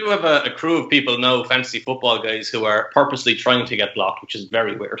a crew of people now, fantasy football guys, who are purposely trying to get blocked, which is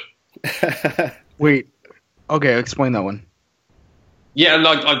very weird. Wait, okay, explain that one. Yeah,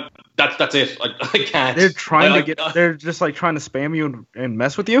 like that's it. I can't. They're they're just like trying to spam you and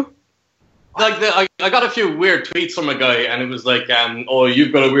mess with you. Like I got a few weird tweets from a guy, and it was like, oh,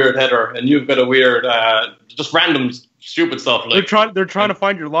 you've got a weird header, and you've got a weird, just random stupid stuff. Like they're trying to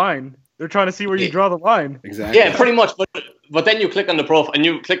find your line. They're trying to see where you draw the line. Exactly. Yeah, pretty much. But then you click on the profile, and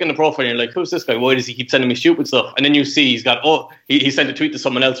you're like, who's this guy? Why does he keep sending me stupid stuff? And then you see he's got, he sent a tweet to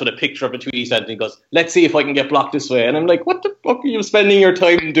someone else with a picture of a tweet he sent, and he goes, let's see if I can get blocked this way. And I'm like, what the fuck are you spending your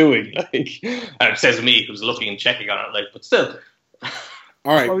time doing? Like, and it says me, who's looking and checking on it, like, but still. All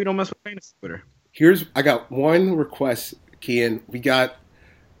right. That's why we don't mess with fantasy Twitter. I got one request, Kian. We got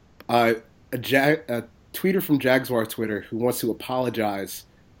a tweeter from Jaguar Twitter who wants to apologize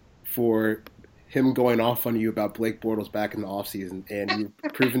for him going off on you about Blake Bortles back in the offseason, and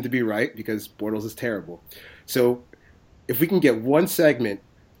you've proven to be right because Bortles is terrible. So if we can get one segment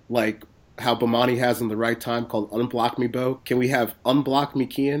like how Bomani has in the right time called Unblock Me Bo, can we have Unblock Me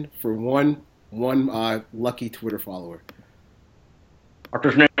Kian for one lucky Twitter follower?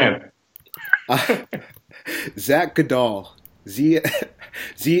 What's his name? Zach Goodall. ZACH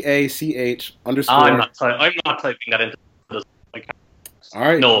 _ I'm not typing that into this. All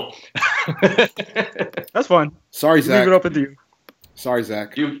right. No. That's fine. Sorry, Zach. Leave it up to you. Sorry,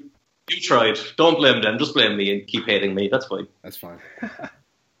 Zach. You tried. Don't blame them. Just blame me and keep hating me. That's fine. That's fine. All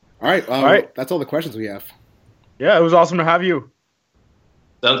right. All right. That's all the questions we have. Yeah, it was awesome to have you.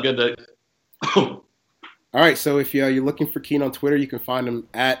 Sounds good, Dick. All right. So if you're looking for Keen on Twitter, you can find him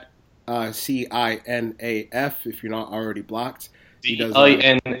at CINAF if you're not already blocked.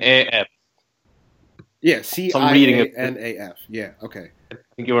 CINAF. Yeah, CINAF. Yeah, okay. I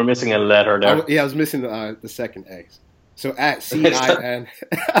think you were missing a letter there. I was missing the second A. So at CIN.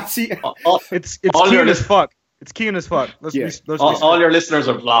 It's keen as fuck. It's keen as fuck. All your listeners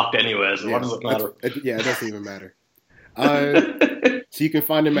are blocked anyways. Yeah, what does it matter? It doesn't even matter. So you can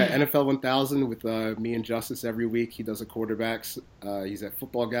find him at NFL 1000 with me and Justice every week. He does the quarterbacks. He's at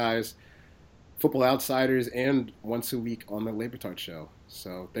Football Guys, Football Outsiders, and once a week on the Labor Tart Show.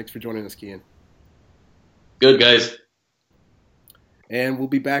 So thanks for joining us, Kian. Good, guys. And we'll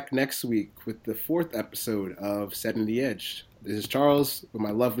be back next week with the 4th episode of Setting the Edge. This is Charles with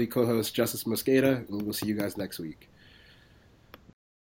my lovely co-host Justice Mosqueda, and we'll see you guys next week.